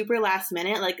in super last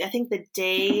minute. Like I think the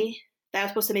day that I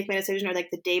was supposed to make my decision or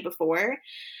like the day before.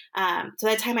 So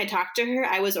by the time I talked to her,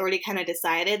 I was already kind of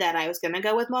decided that I was going to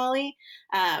go with Molly.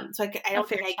 So I don't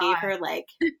think I gave her like,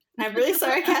 I'm really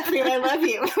sorry, Kathleen, I love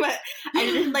you, but I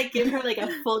didn't like give her like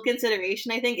a full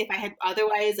consideration. I think if I had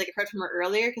otherwise like heard from her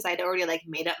earlier, because I'd already like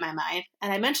made up my mind.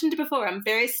 And I mentioned it before, I'm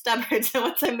very stubborn. So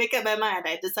once I make up my mind,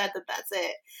 I decide that that's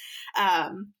it.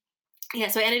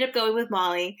 So I ended up going with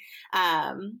Molly,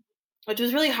 which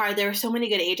was really hard. There were so many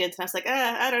good agents, and I was like,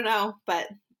 I don't know, but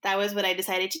that was what I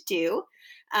decided to do.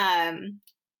 And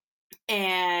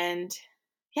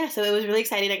yeah, so it was really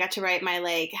exciting. I got to write my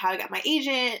like how I got my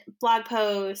agent blog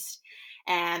post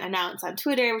and announce on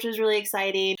Twitter, which was really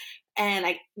exciting. And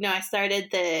I started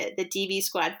the DV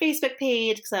Squad Facebook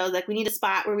page because I was like, we need a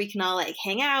spot where we can all like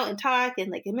hang out and talk and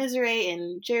like immiserate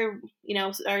and share,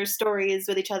 our stories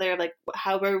with each other of like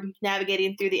how we're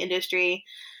navigating through the industry.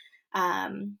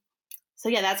 So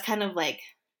yeah, that's kind of like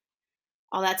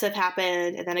all that stuff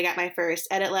happened. And then I got my first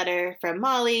edit letter from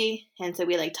Molly. And so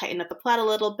we like tightened up the plot a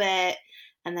little bit.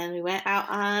 And then we went out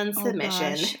on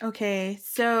submission. Gosh. Okay.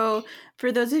 So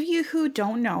for those of you who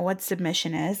don't know what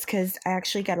submission is, because I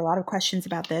actually get a lot of questions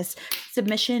about this,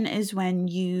 submission is when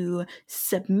you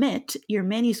submit your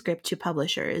manuscript to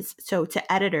publishers, so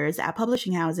to editors at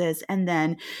publishing houses, and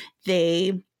then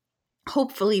they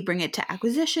hopefully bring it to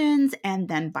acquisitions and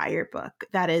then buy your book.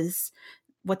 That is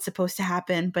what's supposed to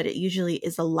happen, but it usually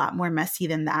is a lot more messy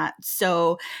than that.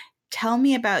 So tell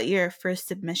me about your first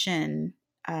submission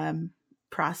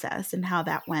process and how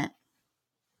that went.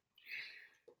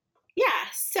 Yeah,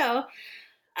 so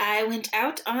I went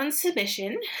out on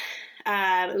submission.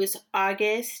 It was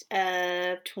August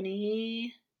of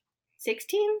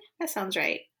 2016. That sounds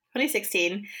right.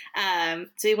 2016.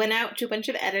 So we went out to a bunch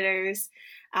of editors,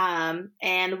 and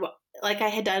like I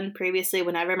had done previously,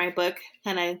 whenever my book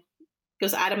kind of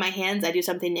goes out of my hands, I do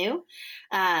something new.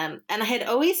 And I had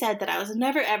always said that I was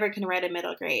never ever going to write a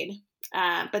middle grade.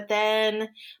 But then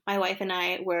my wife and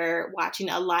I were watching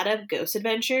a lot of Ghost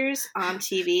Adventures on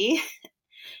TV.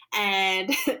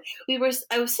 And I was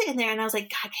sitting there and I was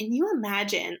like, God, can you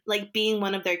imagine like being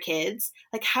one of their kids?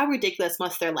 Like how ridiculous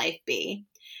must their life be?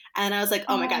 And I was like,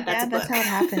 oh my God, that's a book. That's how it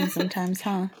happens sometimes,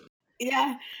 huh?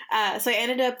 Yeah. So I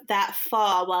ended up that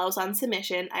fall while I was on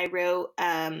submission, I wrote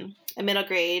a middle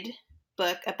grade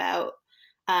book about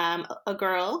a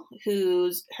girl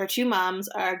her two moms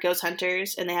are ghost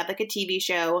hunters and they have like a TV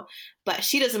show, but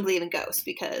she doesn't believe in ghosts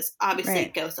because obviously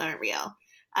ghosts aren't real.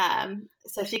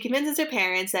 So she convinces her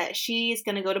parents that she's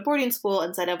going to go to boarding school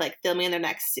instead of like filming their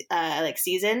next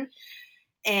season.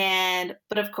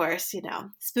 But of course,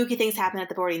 spooky things happen at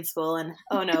the boarding school and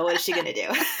oh no, what is she going to do?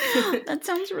 That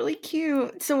sounds really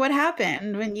cute. So what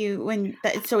happened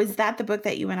so is that the book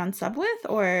that you went on sub with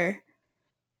or?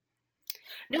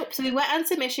 Nope. So we went on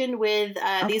submission with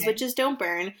These Witches Don't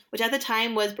Burn, which at the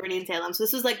time was Burning Salem. So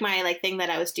this was like my like thing that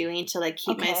I was doing to like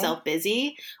keep myself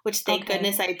busy, which thank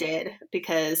goodness I did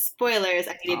because spoilers,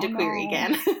 I needed to query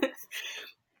again.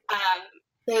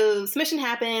 So submission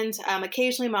happened.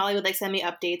 Occasionally Molly would like send me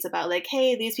updates about like,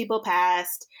 hey, these people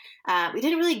passed. We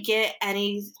didn't really get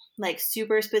any like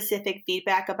super specific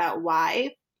feedback about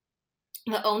why.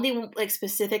 The only like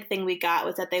specific thing we got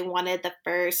was that they wanted the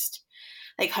first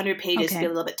like 100 pages to be a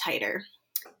little bit tighter.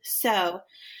 So,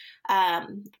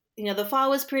 the fall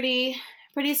was pretty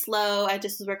slow. I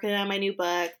just was working on my new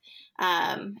book.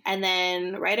 And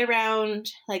then right around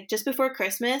like just before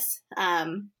Christmas,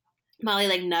 Molly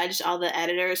like nudged all the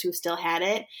editors who still had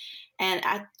it. And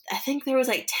I think there was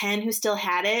like 10 who still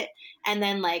had it. And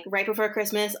then like right before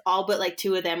Christmas, all but like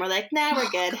 2 of them were like, nah, we're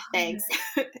good. Thanks.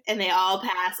 And they all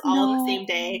passed all on the same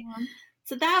day.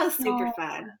 So that was super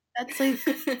fun. That's like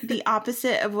the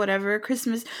opposite of whatever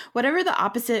the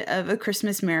opposite of a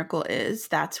Christmas miracle is.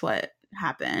 That's what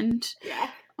happened. Yeah.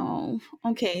 Oh,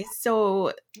 okay.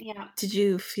 So yeah. Did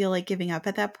you feel like giving up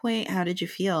at that point? How did you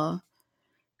feel?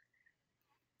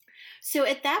 So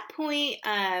at that point,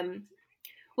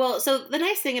 so the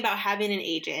nice thing about having an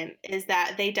agent is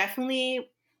that they definitely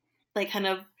like kind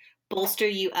of bolster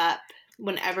you up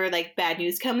whenever like bad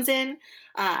news comes in.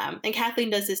 And Kathleen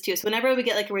does this too. So whenever we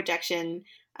get like a rejection,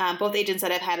 both agents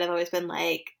that I've had have always been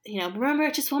like, remember,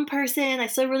 it's just one person. I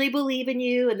still really believe in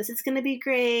you and this is going to be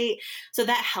great. So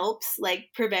that helps like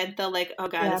prevent the like, oh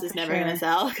God, this is never going to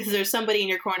sell. Because there's somebody in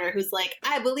your corner who's like,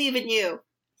 I believe in you.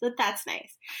 So that's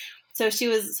nice.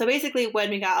 So basically when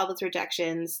we got all those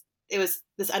rejections, it was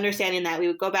this understanding that we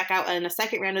would go back out in a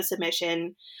second round of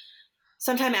submission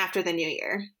sometime after the new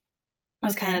year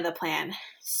was kind of the plan.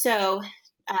 So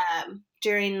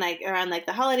during around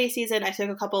the holiday season, I took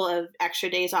a couple of extra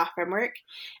days off from work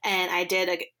and I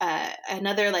did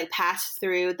another pass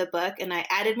through the book and I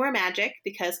added more magic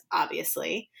because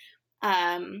obviously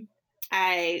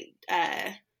I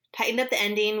tightened up the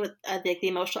ending with the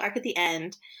emotional arc at the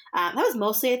end. That was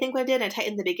mostly, I think, what I did. I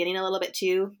tightened the beginning a little bit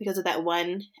too because of that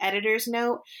one editor's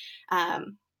note.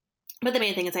 But the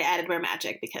main thing is I added more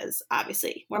magic because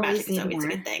obviously more magic is always a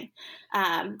good thing.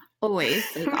 Always,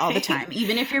 like all the time.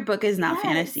 Even if your book is not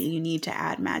fantasy, you need to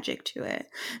add magic to it.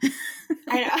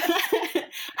 I know.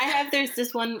 There's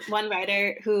this one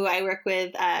writer who I work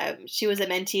with. She was a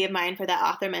mentee of mine for that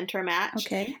author mentor match.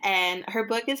 Okay. And her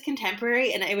book is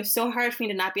contemporary, and it was so hard for me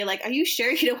to not be like, are you sure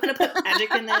you don't want to put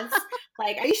magic in this?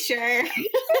 Like, are you sure? You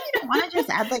don't want to just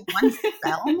add like one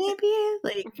spell, maybe?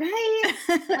 Like, right?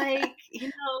 Like,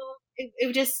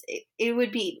 it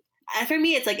would be, for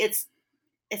me, it's like, it's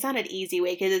not an easy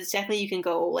way because it's definitely, you can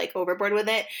go like overboard with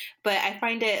it. But I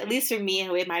find it, at least for me and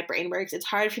the way my brain works, it's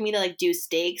hard for me to like do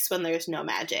stakes when there's no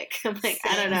magic. I'm like,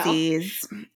 I don't know.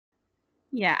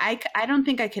 Yeah, I don't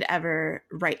think I could ever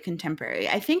write contemporary.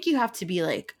 I think you have to be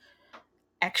like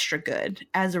extra good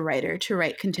as a writer to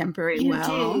write contemporary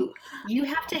well. You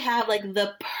have to have like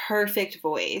the perfect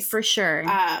voice. For sure.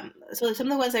 So some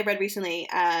of the ones I read recently,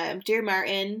 Dear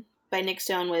Martin by Nick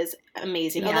Stone was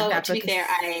amazing. Yeah, although to be fair,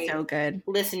 I so good.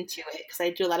 listened to it because I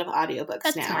do a lot of audiobooks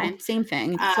now. That's fine. Same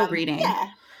thing. For reading. Yeah.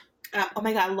 Oh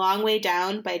my God, Long Way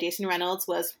Down by Jason Reynolds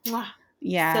was so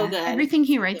good. Everything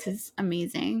he writes is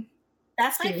amazing.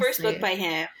 That's my first book by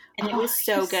him, and it was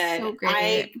so good. So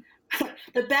great.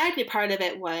 The bad part of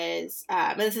it was,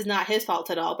 and this is not his fault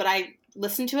at all, but I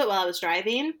listened to it while I was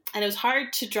driving, and it was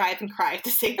hard to drive and cry at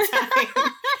the same time.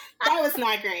 That was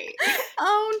not great.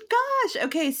 Oh gosh.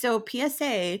 Okay, so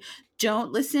PSA,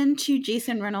 don't listen to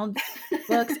Jason Reynolds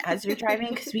books as you're driving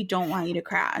because we don't want you to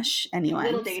crash anyone. A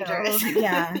little dangerous. So,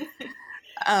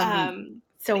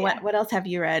 yeah. What else have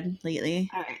you read lately?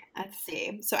 All right, let's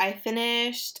see. So I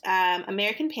finished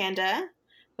American Panda.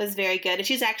 Was very good.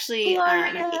 She's actually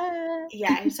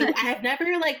yeah. So I have never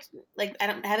I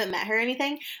haven't met her or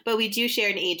anything, but we do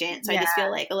share an agent, so I just feel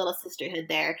like a little sisterhood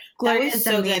there. Gloria is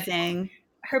so amazing. Good.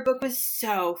 Her book was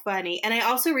so funny, and I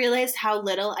also realized how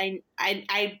little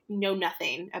I know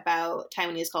nothing about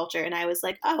Taiwanese culture, and I was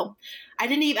like, oh, I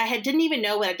didn't even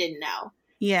know what I didn't know.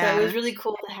 Yeah, so it was really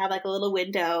cool to have like a little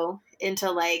window into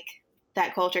like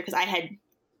that culture because I had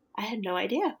no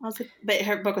idea. I was like, but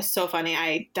her book was so funny.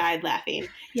 I died laughing.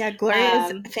 Yeah, Gloria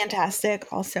is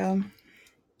fantastic also.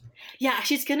 Yeah,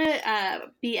 she's going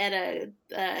to be at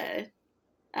a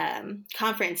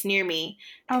conference near me.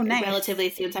 Oh, nice. Relatively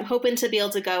soon. So I'm hoping to be able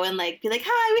to go and like be like,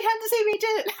 hi, we have the same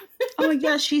agent. Oh,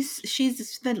 yeah, she's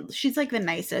like the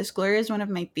nicest. Gloria is one of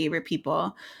my favorite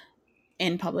people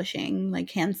in publishing,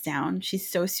 like hands down. She's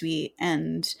so sweet.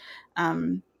 And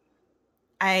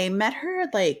I met her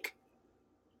like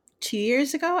 2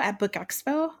 years ago at Book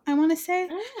Expo, I want to say.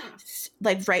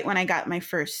 Like right when I got my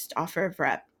first offer of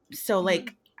rep. So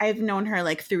like I've known her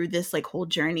like through this like whole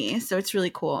journey. So it's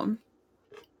really cool.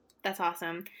 That's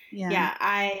awesome. Yeah.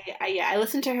 I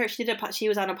listened to her. She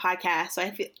was on a podcast. So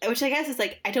I feel, which I guess is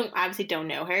like, I obviously don't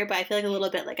know her, but I feel like a little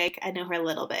bit like I know her a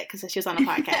little bit because she was on a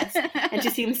podcast and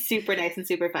she seems super nice and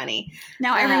super funny.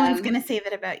 Now everyone's going to say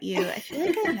that about you. I feel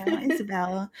like I know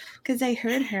Isabel because I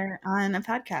heard her on a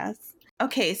podcast.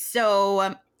 Okay,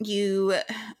 so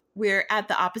we're at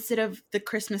the opposite of the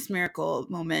Christmas miracle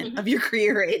moment of your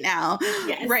career right now.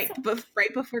 Yes. Right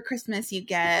before Christmas, you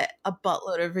get a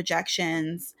buttload of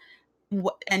rejections,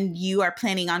 and you are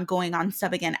planning on going on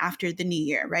sub again after the new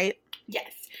year, right?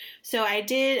 Yes. So I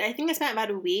think I spent about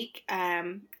a week,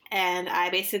 and I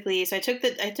basically, so I took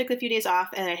a few days off,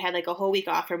 and I had like a whole week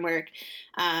off from work,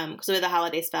 because of the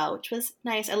holidays fell, which was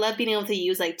nice. I love being able to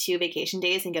use like 2 vacation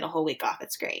days and get a whole week off.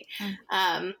 It's great.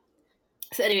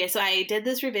 So anyway, so I did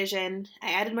this revision.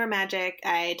 I added more magic.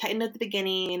 I tightened up the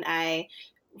beginning. I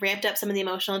ramped up some of the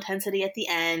emotional intensity at the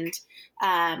end,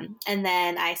 and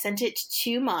then I sent it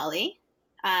to Molly.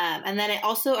 And then I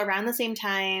also around the same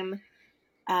time,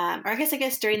 or I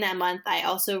guess during that month, I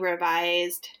also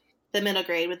revised the middle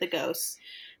grade with the ghosts.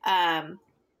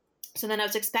 So then I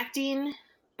was expecting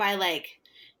by like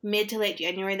mid to late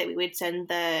January that we would send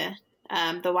the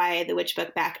YA the Witch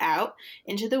book back out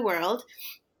into the world.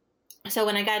 So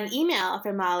when I got an email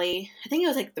from Molly, I think it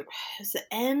was like the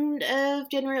end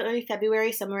of January, early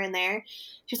February, somewhere in there.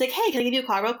 She was like, hey, can I give you a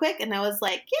call real quick? And I was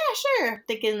like, yeah, sure.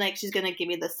 Thinking like she's going to give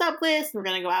me the sub list. And we're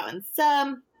going to go out and sub.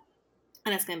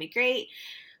 And it's going to be great.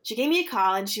 She gave me a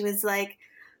call and she was like,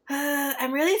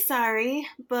 I'm really sorry,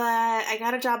 but I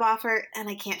got a job offer and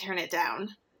I can't turn it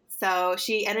down. So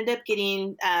she ended up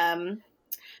getting, I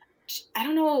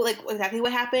don't know like exactly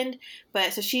what happened,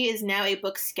 but so she is now a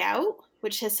book scout,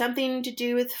 which has something to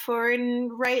do with foreign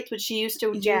rights, which she used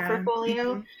to do for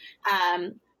Folio.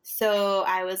 So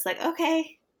I was like,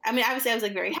 okay. I mean, obviously I was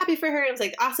like very happy for her. I was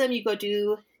like, awesome. You go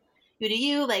do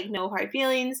you, like no hard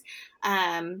feelings.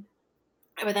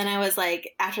 But then I was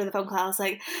like, after the phone call, I was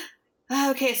like,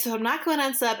 okay, so I'm not going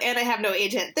on sub and I have no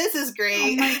agent. This is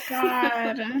great. Oh my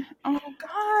God. Oh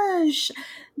gosh.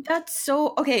 That's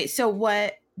so okay. So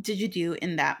what did you do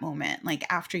in that moment? Like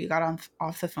after you got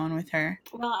off the phone with her?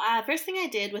 Well, first thing I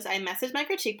did was I messaged my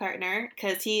critique partner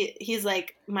because he's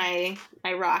like my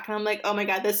rock, and I'm like, oh my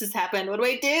God, this has happened. What do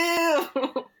I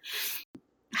do?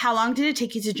 How long did it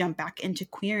take you to jump back into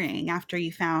querying after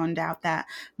you found out that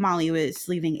Molly was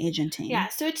leaving agenting? Yeah,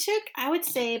 so it took, I would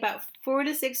say, about 4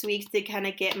 to 6 weeks to kind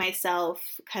of get myself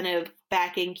kind of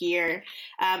back in gear.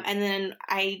 And then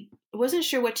I wasn't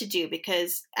sure what to do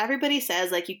because everybody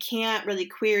says, like, you can't really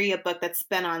query a book that's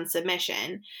been on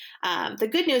submission. The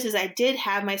good news is I did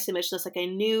have my submission list. Like, I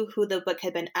knew who the book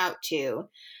had been out to.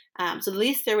 So at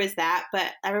least there was that.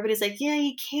 But everybody's like, yeah,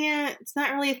 you can't. It's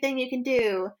not really a thing you can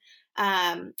do.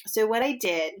 So what I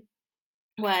did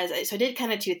was, so I did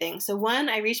kind of two things. So one,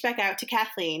 I reached back out to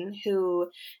Kathleen,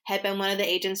 who had been one of the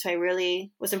agents who I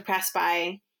really was impressed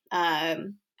by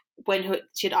when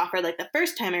she had offered like the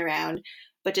first time around,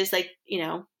 but just like, you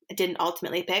know, it didn't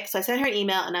ultimately pick. So I sent her an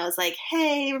email and I was like,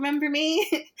 hey, remember me?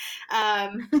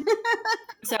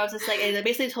 So I was just like, I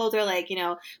basically told her like, you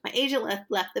know, my agent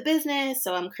left the business.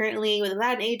 So I'm currently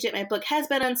without an agent. My book has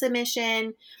been on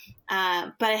submission.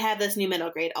 But I have this new middle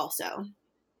grade also.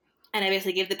 And I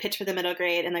basically gave the pitch for the middle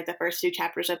grade and like the first 2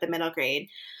 chapters of the middle grade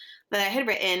that I had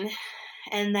written.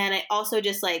 And then I also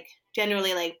just like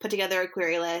generally like put together a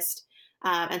query list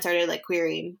and started like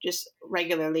querying just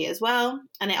regularly as well.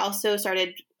 And I also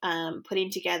started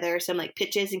putting together some like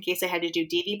pitches in case I had to do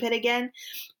DV-Pit again.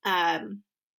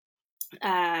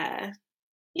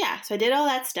 Yeah, so I did all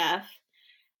that stuff.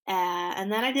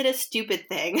 And then I did a stupid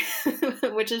thing,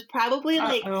 which is probably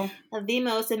like the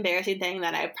most embarrassing thing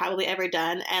that I've probably ever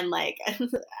done. And like,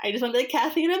 I just want to be like,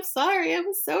 Kathleen, I'm sorry. I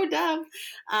was so dumb.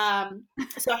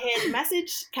 So I had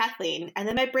messaged Kathleen, and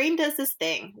then my brain does this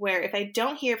thing where if I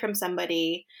don't hear from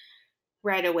somebody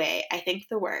right away, I think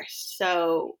the worst.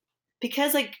 So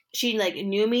because like she like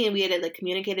knew me and we had like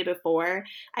communicated before,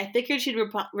 I figured she'd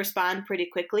respond pretty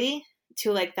quickly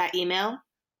to like that email.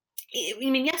 I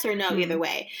mean, yes or no, either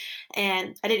way.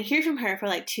 And I didn't hear from her for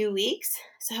like 2 weeks.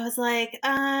 So I was like,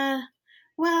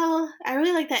 well, I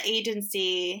really like that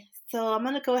agency. So I'm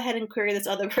going to go ahead and query this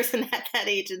other person at that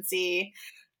agency.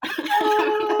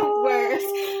 Worse.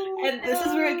 And this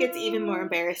is where it gets even more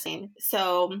embarrassing.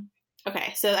 So,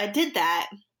 okay. So I did that.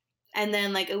 And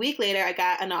then like a week later, I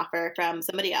got an offer from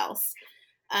somebody else.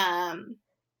 And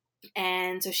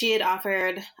so she had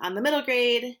offered on the middle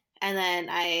grade. And then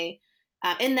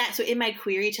in my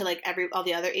query to like all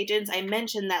the other agents, I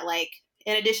mentioned that like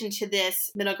in addition to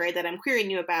this middle grade that I'm querying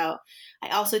you about, I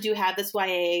also do have this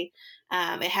YA.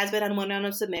 It has been on one round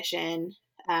of submission,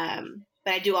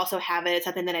 but I do also have it. It's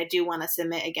something that I do want to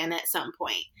submit again at some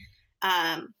point.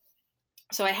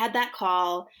 So I had that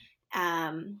call,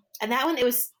 and that one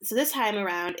so this time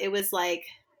around it was like,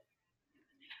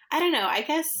 I don't know. I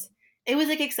guess it was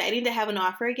like exciting to have an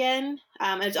offer again.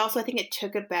 And it's also, I think it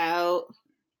took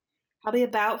probably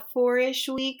about 4-ish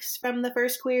weeks from the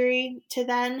first query to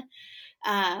then.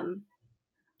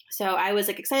 So I was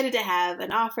like excited to have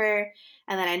an offer,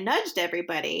 and then I nudged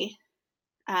everybody,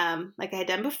 like I had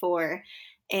done before.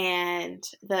 And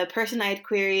the person I had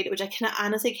queried, which I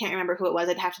honestly can't remember who it was,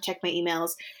 I'd have to check my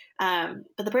emails.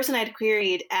 But the person I had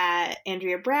queried at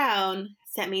Andrea Brown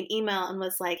sent me an email and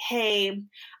was like, hey,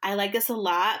 I like this a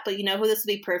lot, but you know who this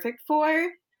would be perfect for?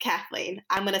 Kathleen.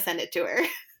 I'm going to send it to her.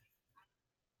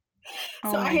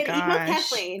 So I had emailed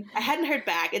Kathleen. I hadn't heard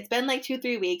back. It's been like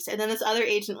 2-3 weeks. And then this other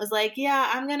agent was like,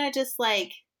 yeah, I'm going to just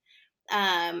like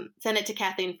send it to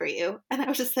Kathleen for you. And I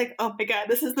was just like, oh my God,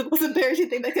 this is the most embarrassing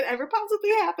thing that could ever possibly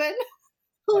happen.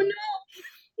 Oh no.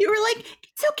 You were like,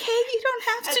 it's okay. You don't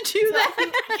have to do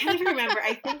that. I can't even remember.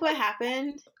 I think what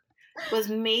happened was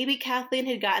maybe Kathleen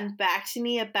had gotten back to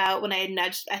me about when I had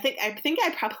nudged. I think I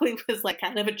probably was like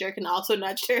kind of a jerk and also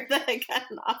nudged her that I got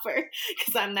an offer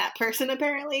because I'm that person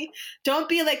apparently. Don't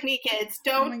be like me, kids.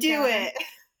 Don't do it.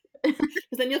 Because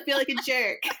then you'll feel like a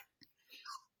jerk.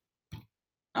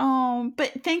 Oh,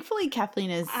 but thankfully Kathleen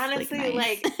is honestly nice.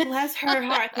 Like bless her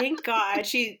heart. Thank God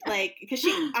she like, because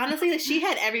she honestly she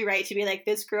had every right to be like,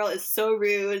 this girl is so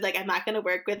rude. Like I'm not gonna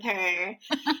work with her.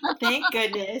 Thank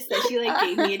goodness that she like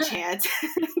gave me a chance.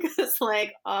 Because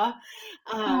like but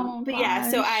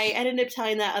yeah. So I ended up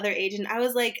telling that other agent. I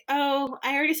was like, oh,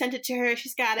 I already sent it to her.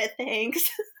 She's got it. Thanks.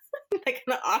 Like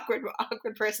an awkward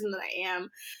person that I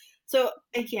am. So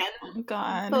again, Oh,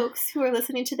 God. folks who are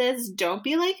listening to this, don't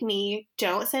be like me.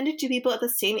 Don't send it to people at the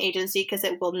same agency because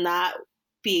it will not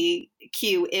be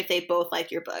cute if they both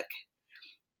like your book.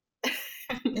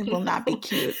 It will not be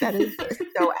cute. That is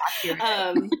so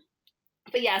accurate.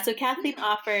 But yeah, so Kathleen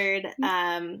offered,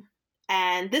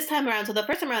 and this time around, so the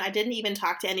first time around, I didn't even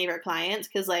talk to any of her clients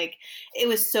because like it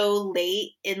was so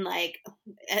late in like,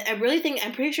 I'm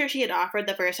pretty sure she had offered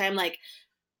the first time like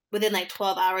within like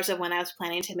 12 hours of when I was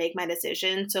planning to make my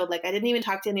decision. So like I didn't even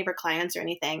talk to any of her clients or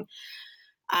anything.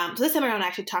 So this time around, I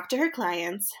actually talked to her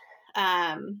clients.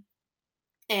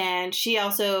 And she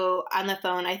also on the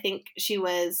phone, I think she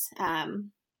was, I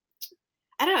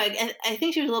don't know. I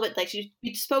think she was a little bit like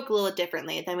we spoke a little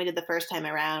differently than we did the first time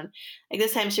around. Like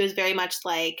this time, she was very much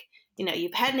like, you know,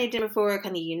 you've had an agent before,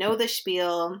 kind of, you know, the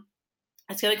spiel.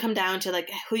 It's going to come down to like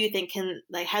who you think can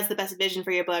like has the best vision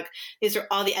for your book. These are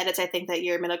all the edits I think that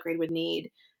your middle grade would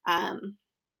need. And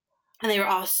they were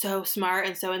all so smart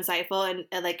and so insightful, and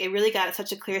like it really got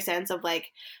such a clear sense of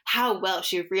like how well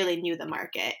she really knew the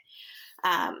market.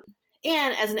 And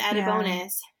as an added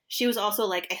bonus, she was also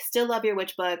like, I still love your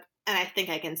witch book, and I think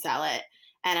I can sell it,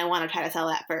 and I want to try to sell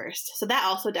that first. So that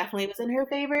also definitely was in her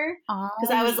favor because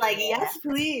I was like, yes,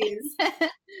 please.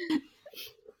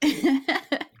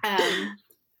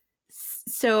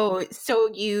 So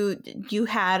you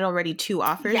had already 2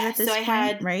 offers at this point, so I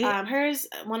had right? hers,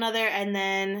 one other, and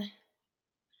then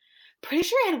pretty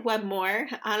sure I had one more.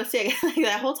 Honestly, like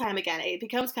that whole time again, it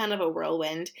becomes kind of a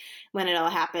whirlwind when it all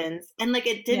happens, and like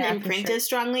it didn't imprint as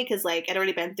strongly because like I'd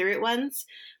already been through it once.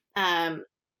 I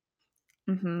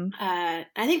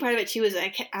think part of it too is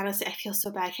honestly I feel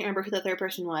so bad. I can't remember who the third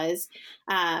person was,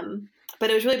 but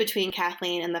it was really between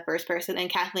Kathleen and the first person, and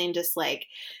Kathleen just like,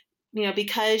 you know,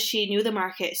 because she knew the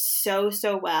market so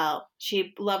well,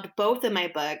 she loved both of my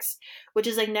books, which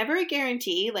is like never a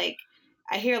guarantee. Like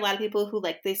I hear a lot of people who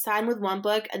like they sign with one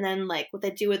book and then like what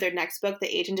they do with their next book,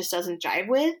 the agent just doesn't jive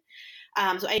with.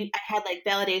 So I had like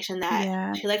validation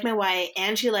that she liked my YA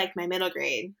and she liked my middle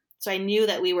grade. So I knew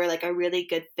that we were like a really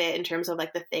good fit in terms of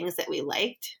like the things that we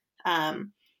liked.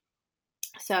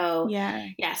 So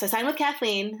I signed with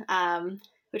Kathleen,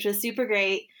 which was super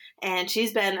great. And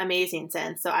she's been amazing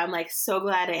since. So I'm like so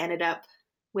glad I ended up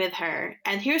with her.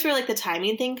 And here's where like the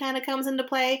timing thing kind of comes into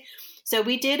play. So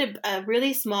we did a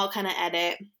really small kind of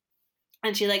edit,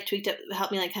 and she like tweaked it,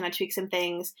 helped me like kind of tweak some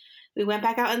things. We went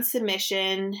back out on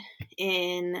submission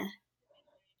in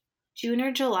June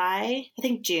or July. I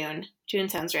think June. June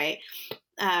sounds right.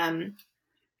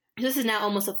 This is now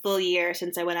almost a full year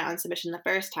since I went out on submission the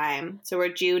first time. So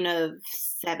we're June of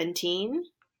 17.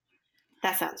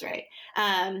 That sounds right.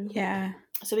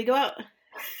 So we go out.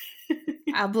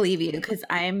 I'll believe you because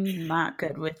I'm not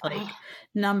good with like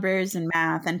numbers and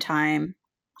math and time.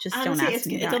 Just honestly, don't ask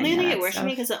me. It's only going to get worse for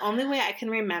me because the only way I can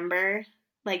remember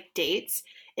like dates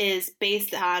is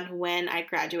based on when I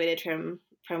graduated from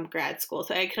grad school.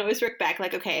 So I can always work back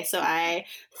like, okay, so I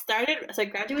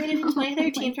graduated in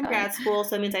 2013 from grad school.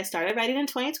 So it means I started writing in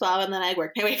 2012 and then I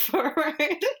worked my way forward.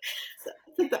 So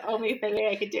it's like the only thing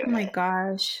I could do. Oh my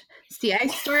gosh. See, I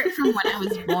start from when I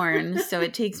was born, so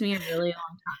it takes me a really long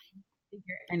time to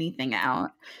figure anything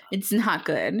out. It's not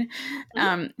good.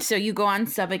 So you go on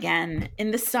sub again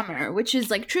in the summer, which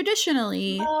is like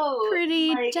traditionally pretty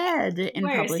like, dead in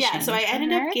publishing. Yeah, so I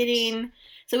ended up getting,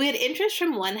 so we had interest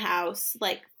from one house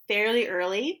like fairly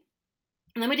early,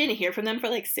 and then we didn't hear from them for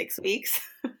like 6 weeks.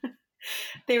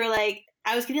 They were like,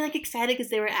 I was getting like excited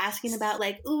because they were asking about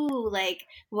like, ooh, like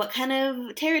what kind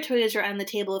of territories are on the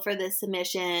table for this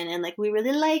submission, and like we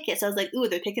really like it. So I was like, ooh,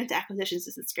 they're picking up to acquisitions.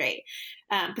 This is great.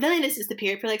 But then they just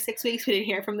disappeared for like 6 weeks. We didn't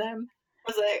hear from them.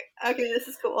 I was like, okay, this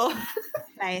is cool.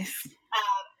 Nice.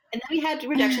 And then we had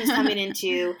rejections coming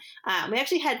into. We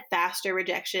actually had faster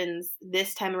rejections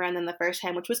this time around than the first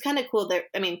time, which was kind of cool. That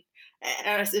I mean,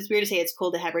 it's weird to say it's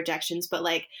cool to have rejections, but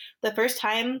like the first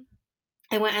time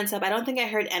I went on sub, I don't think I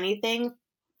heard anything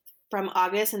from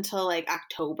August until like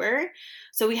October.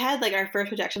 So we had like our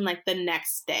first rejection like the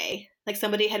next day. Like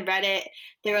somebody had read it.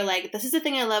 They were like, this is the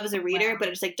thing I love as a reader, but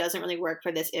it just like doesn't really work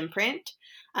for this imprint.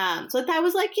 So that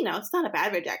was like, you know, it's not a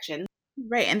bad rejection.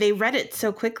 Right. And they read it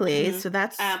so quickly. So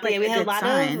that's like we had a lot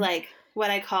of like what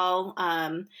I call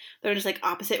they're just like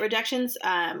opposite rejections,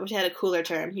 which had a cooler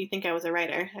term. You think I was a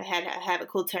writer. I have a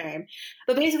cool term.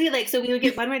 But basically like, so we would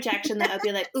get one rejection that would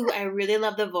be like, ooh, I really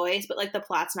love the voice, but like the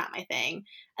plot's not my thing.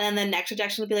 And then the next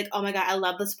rejection would be like, oh my God, I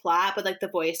love this plot, but like the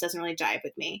voice doesn't really jive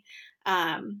with me.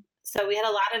 So we had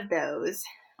a lot of those,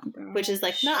 which is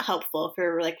like not helpful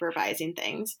for like revising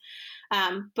things.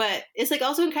 But it's like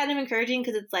also kind of encouraging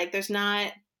because it's like there's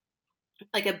not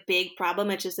like a big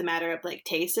problem. It's just a matter of like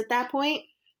taste at that point.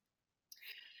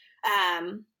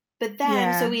 But then,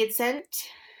 Yeah. so we had sent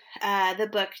the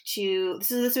book to,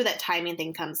 this is where that timing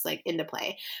thing comes like into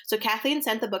play. So Kathleen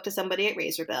sent the book to somebody at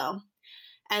Razorbill,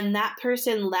 and that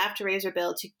person left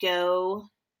Razorbill to go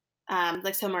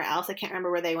like somewhere else. I can't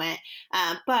remember where they went.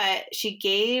 But she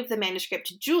gave the manuscript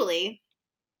to Julie,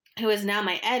 who is now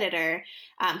my editor,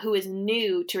 who is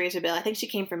new to Razorbill. I think she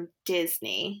came from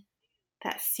Disney.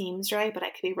 That seems right, but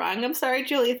I could be wrong. I'm sorry,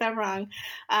 Julie, if I'm wrong.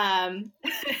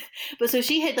 But so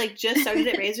she had like just started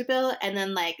at Razorbill, and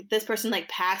then like this person like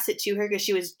passed it to her because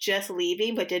she was just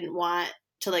leaving, but didn't want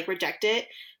to like reject it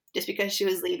just because she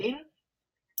was leaving.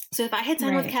 So if I had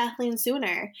signed with Kathleen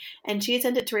sooner and she had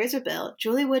sent it to Razorbill,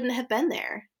 Julie wouldn't have been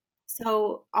there.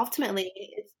 So ultimately,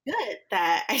 it's good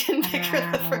that I didn't pick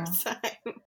her the first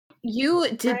time. You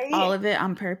did all of it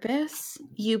on purpose.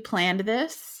 You planned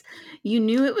this. You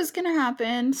knew it was going to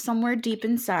happen somewhere deep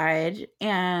inside,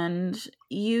 and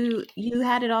you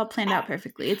had it all planned out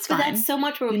perfectly. It's fine. But that's so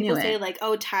much where people say like,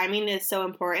 "Oh, timing is so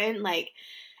important." Like,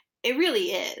 it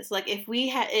really is. Like, if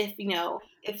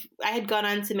I had gone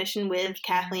on submission with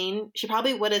Kathleen, she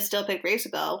probably would have still picked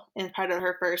Razorbill as part of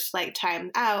her first like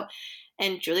time out,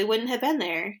 and Julie wouldn't have been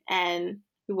there, and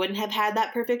we wouldn't have had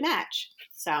that perfect match.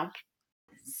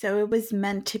 So it was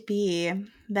meant to be.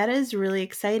 That is really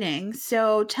exciting.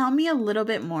 So tell me a little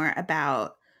bit more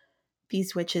about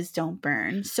These Witches Don't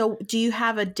Burn. So do you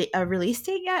have a release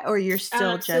date yet, or you're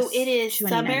still just So it is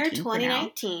summer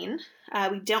 2019?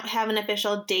 We don't have an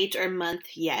official date or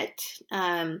month yet.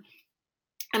 I'm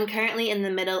currently in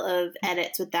the middle of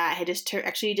edits with that. I just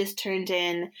turned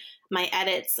in my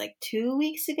edits like 2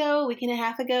 weeks ago, a week and a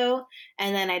half ago,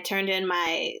 and then I turned in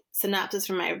my synopsis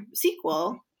for my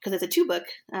sequel, because it's a 2-book,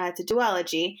 it's a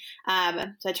duology.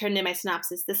 So I turned in my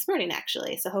synopsis this morning,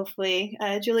 actually. So hopefully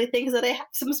Julie thinks that I have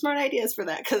some smart ideas for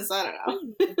that, because I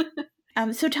don't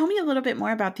know. So tell me a little bit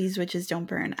more about These Witches Don't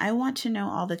Burn. I want to know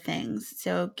all the things.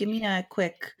 So give me a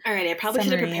quick All right, I probably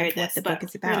should have prepared this, the book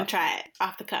is about. I'm going to try it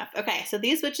off the cuff. Okay, so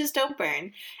These Witches Don't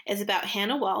Burn is about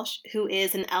Hannah Walsh, who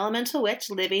is an elemental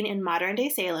witch living in modern-day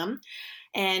Salem.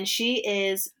 And she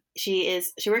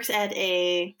works at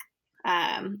a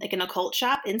like an occult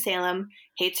shop in Salem,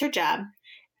 hates her job.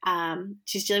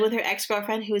 She's dealing with her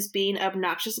ex-girlfriend who is being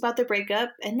obnoxious about their breakup,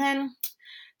 and then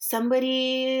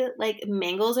somebody like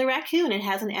mangles a raccoon and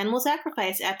has an animal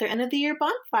sacrifice at their end of the year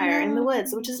bonfire in the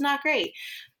woods, which is not great.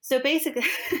 So basically,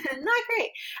 not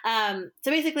great.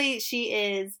 So basically,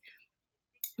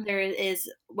 there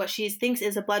is what she thinks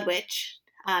is a blood witch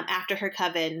after her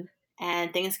coven,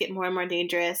 and things get more and more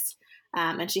dangerous.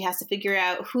 And she has to figure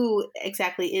out who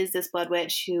exactly is this blood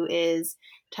witch who is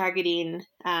targeting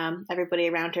everybody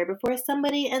around her before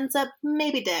somebody ends up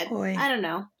maybe dead. Boy. I don't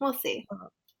know. We'll see.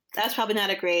 That was probably not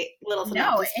a great little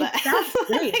synopsis. No, it sounds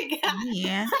great.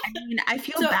 Yeah. I mean, I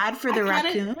feel bad for the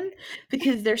raccoon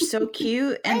because they're so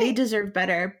cute and they deserve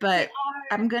better, but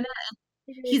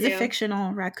he's a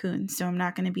fictional raccoon, so I'm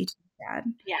not going to be too sad.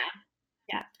 Yeah.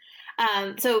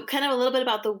 So kind of a little bit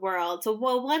about the world. So,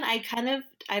 well, one,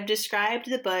 I've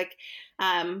described the book.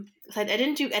 So I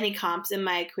didn't do any comps in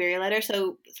my query letter.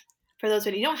 So for those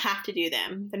of you don't have to do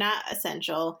them. They're not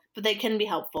essential, but they can be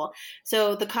helpful.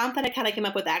 So the comp that I kind of came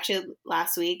up with actually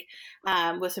last week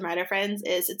with some writer friends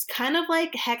is it's kind of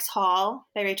like Hex Hall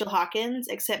by Rachel Hawkins,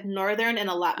 except northern and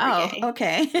a lot more gay.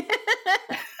 Okay.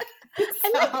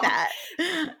 I like that.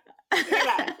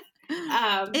 Yeah.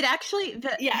 It actually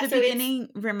the beginning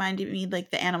reminded me, like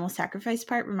the animal sacrifice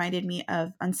part reminded me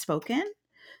of Unspoken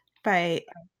by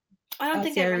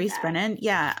Sarah Reese Brennan.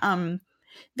 Yeah.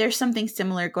 There's something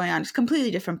similar going on. It's a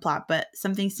completely different plot, but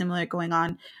something similar going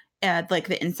on at like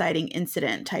the inciting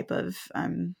incident type of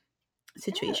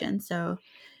situation. So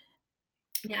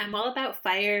yeah, I'm all about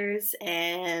fires,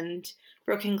 and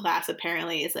broken glass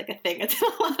apparently is like a thing. It's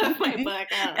a lot of my book.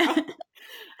 I don't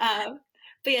know.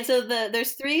 But yeah, so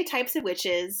there's 3 types of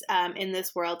witches in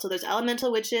this world. So there's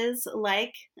elemental witches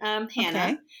like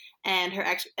Hannah, and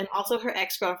also her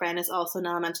ex-girlfriend is also an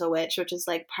elemental witch, which is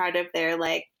like part of their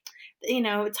like,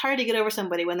 it's hard to get over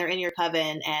somebody when they're in your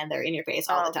coven and they're in your face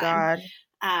all the time.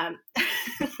 God.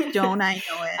 Don't I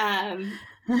know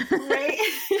it? Right?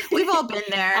 We've all been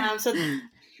there.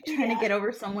 Trying to get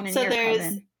over someone in your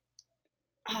coven.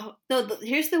 Oh, no,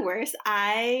 here's the worst.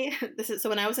 So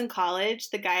when I was in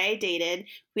college, the guy I dated,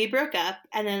 we broke up,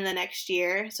 and then the next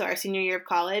year, so our senior year of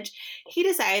college, he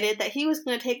decided that he was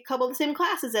going to take a couple of the same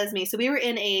classes as me. So we were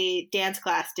in a dance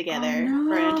class together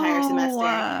for an entire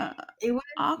semester. It was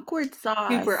awkward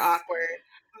sauce. Super awkward.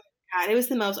 God, it was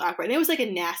the most awkward. And it was like a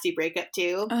nasty breakup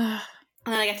too. And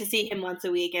then I got to see him once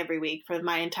a week, every week for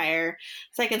my entire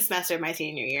second semester of my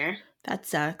senior year. That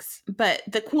sucks. But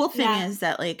the cool thing is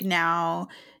that like now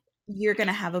you're going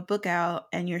to have a book out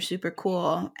and you're super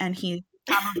cool, and he's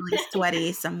probably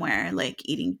sweaty somewhere, like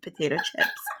eating potato chips.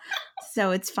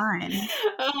 So it's fine.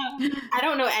 I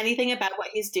don't know anything about what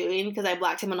he's doing because I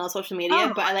blocked him on all social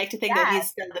media, but I like to think that he's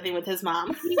still living with his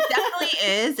mom. He definitely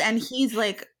is. And he's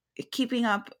like keeping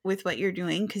up with what you're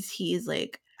doing because he's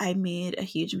like, I made a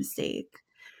huge mistake.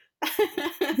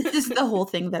 This is the whole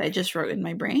thing that I just wrote in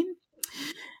my brain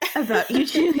about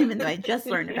YouTube, even though I just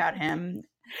learned about him.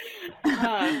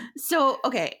 So,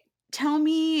 okay, tell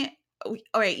me.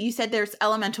 All right, you said there's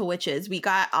elemental witches. We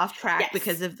got off track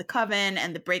because of the coven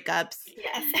and the breakups.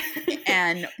 Yes.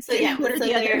 And so what are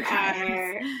the other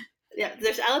kinds?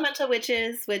 There's elemental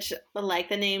witches, which, like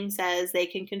the name says, they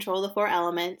can control the 4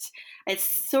 elements.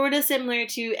 It's sort of similar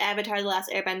to Avatar: The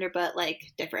Last Airbender, but like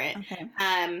different.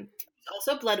 Okay.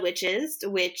 Also blood witches,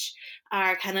 which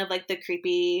are kind of like the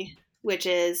creepy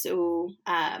witches who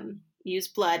use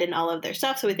blood in all of their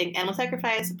stuff. So we think animal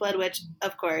sacrifice, blood witch,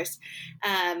 of course.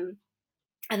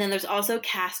 And then there's also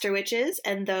caster witches,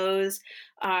 and those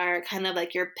are kind of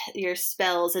like your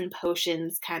spells and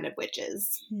potions kind of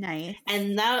witches. Nice.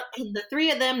 And now the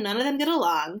 3 of them, none of them get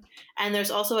along. And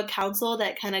there's also a council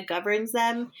that kind of governs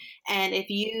them. And if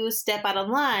you step out of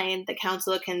line, the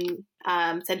council can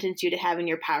sentence you to having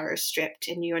your powers stripped,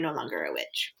 and you are no longer a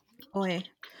witch. Boy,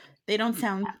 they don't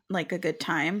sound like a good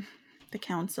time, the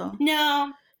council.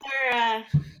 No, they're,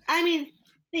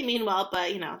 they mean well,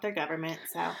 but, they're government,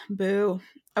 so. Boo.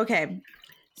 Okay.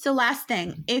 So last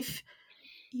thing, if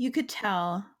you could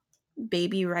tell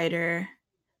baby writer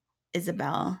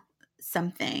Isabel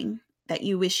something that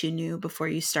you wish you knew before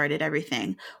you started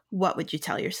everything, what would you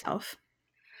tell yourself?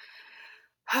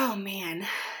 Oh, man.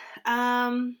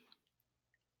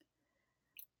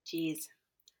 Geez.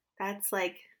 That's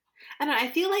like, I don't know. I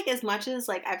feel like as much as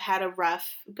like I've had a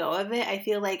rough go of it, I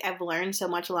feel like I've learned so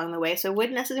much along the way. So I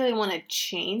wouldn't necessarily want to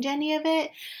change any of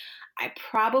it. I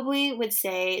probably would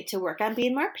say to work on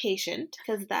being more patient,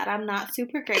 because that I'm not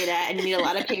super great at, and you need a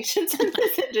lot of patience in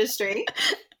this industry.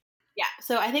 Yeah.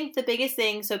 So I think the biggest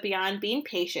thing, so beyond being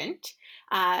patient,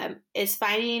 is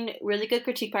finding really good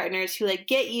critique partners who like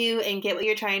get you and get what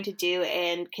you're trying to do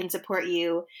and can support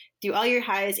you through all your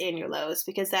highs and your lows,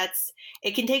 because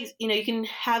it can take, you can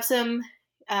have some,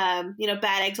 bad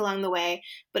eggs along the way,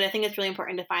 but I think it's really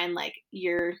important to find like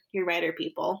your writer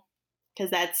people, because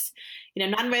that's,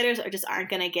 non-writers just aren't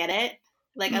going to get it.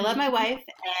 Like, I love my wife,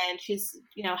 and she's,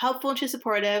 helpful and she's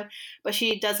supportive, but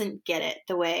she doesn't get it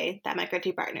the way that my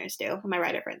critique partners do, my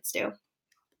writer friends do.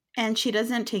 And she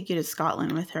doesn't take you to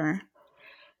Scotland with her.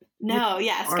 No,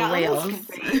 yeah, or Scotland Wales. was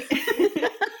great.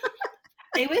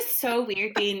 It was so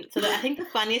weird I think the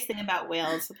funniest thing about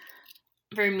Wales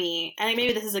for me, and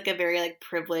maybe this is like a very like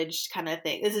privileged kind of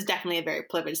thing. This is definitely a very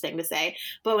privileged thing to say.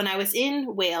 But when I was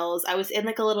in Wales, I was in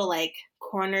like a little like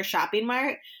corner shopping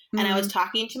mart, and I was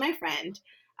talking to my friend,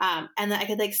 and then I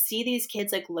could like see these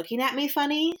kids like looking at me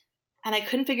funny, and I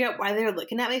couldn't figure out why they were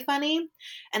looking at me funny.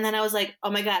 And then I was like,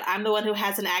 oh my God, I'm the one who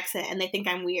has an accent and they think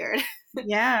I'm weird.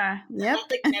 Yeah. Yep.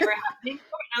 That's like never happened before.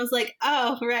 And I was like,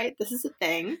 oh, right, this is a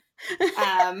thing.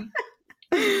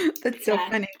 That's so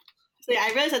funny. So yeah,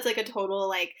 I realized that's like a total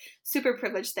like super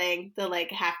privileged thing to like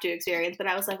have to experience. But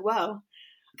I was like, whoa.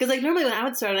 Because like normally when I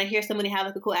would start and I hear somebody have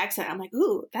like a cool accent, I'm like,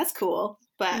 ooh, that's cool.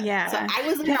 But yeah, so I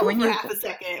was like, for half a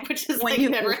second, which is like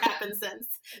never happened since.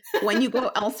 When you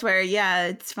go elsewhere, yeah,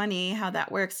 it's funny how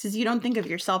that works, because you don't think of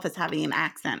yourself as having an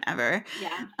accent ever.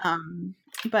 Yeah.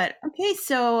 But okay,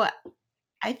 so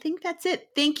I think that's it.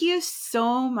 Thank you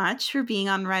so much for being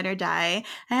on Ride or Die.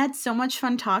 I had so much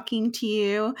fun talking to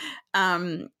you.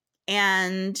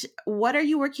 And what are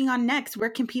you working on next? Where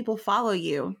can people follow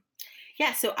you?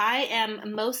 Yeah, so I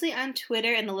am mostly on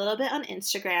Twitter and a little bit on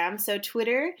Instagram. So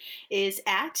Twitter is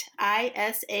at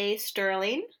ISA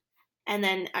Sterling. And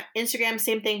then Instagram,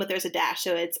 same thing, but there's a dash.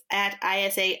 So it's at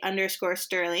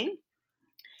ISA_Sterling.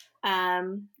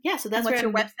 Yeah, so that's what's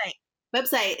your website?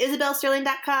 Website,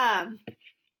 IsabelSterling.com.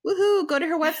 Woohoo! Go to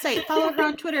her website. Follow her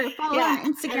on Twitter. Follow her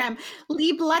on Instagram.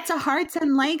 Leave lots of hearts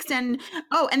and likes. And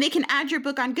they can add your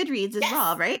book on Goodreads as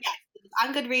well, right? Yes.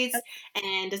 On Goodreads,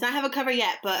 and does not have a cover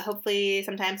yet, but hopefully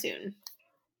sometime soon.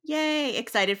 Yay.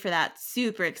 Excited for that.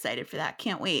 Super excited for that.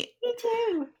 Can't wait. Me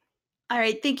too. All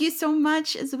right. Thank you so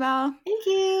much, Isabel. Thank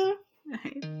you. All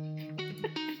right.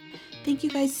 Thank you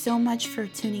guys so much for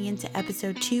tuning into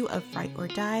episode 2 of Write or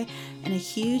Die, and a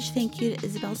huge thank you to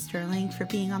Isabel Sterling for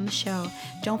being on the show.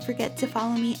 Don't forget to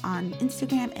follow me on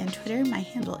Instagram and Twitter. My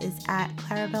handle is at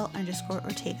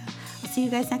Clarabelle_Ortega. I'll see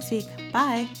you guys next week.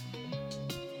 Bye.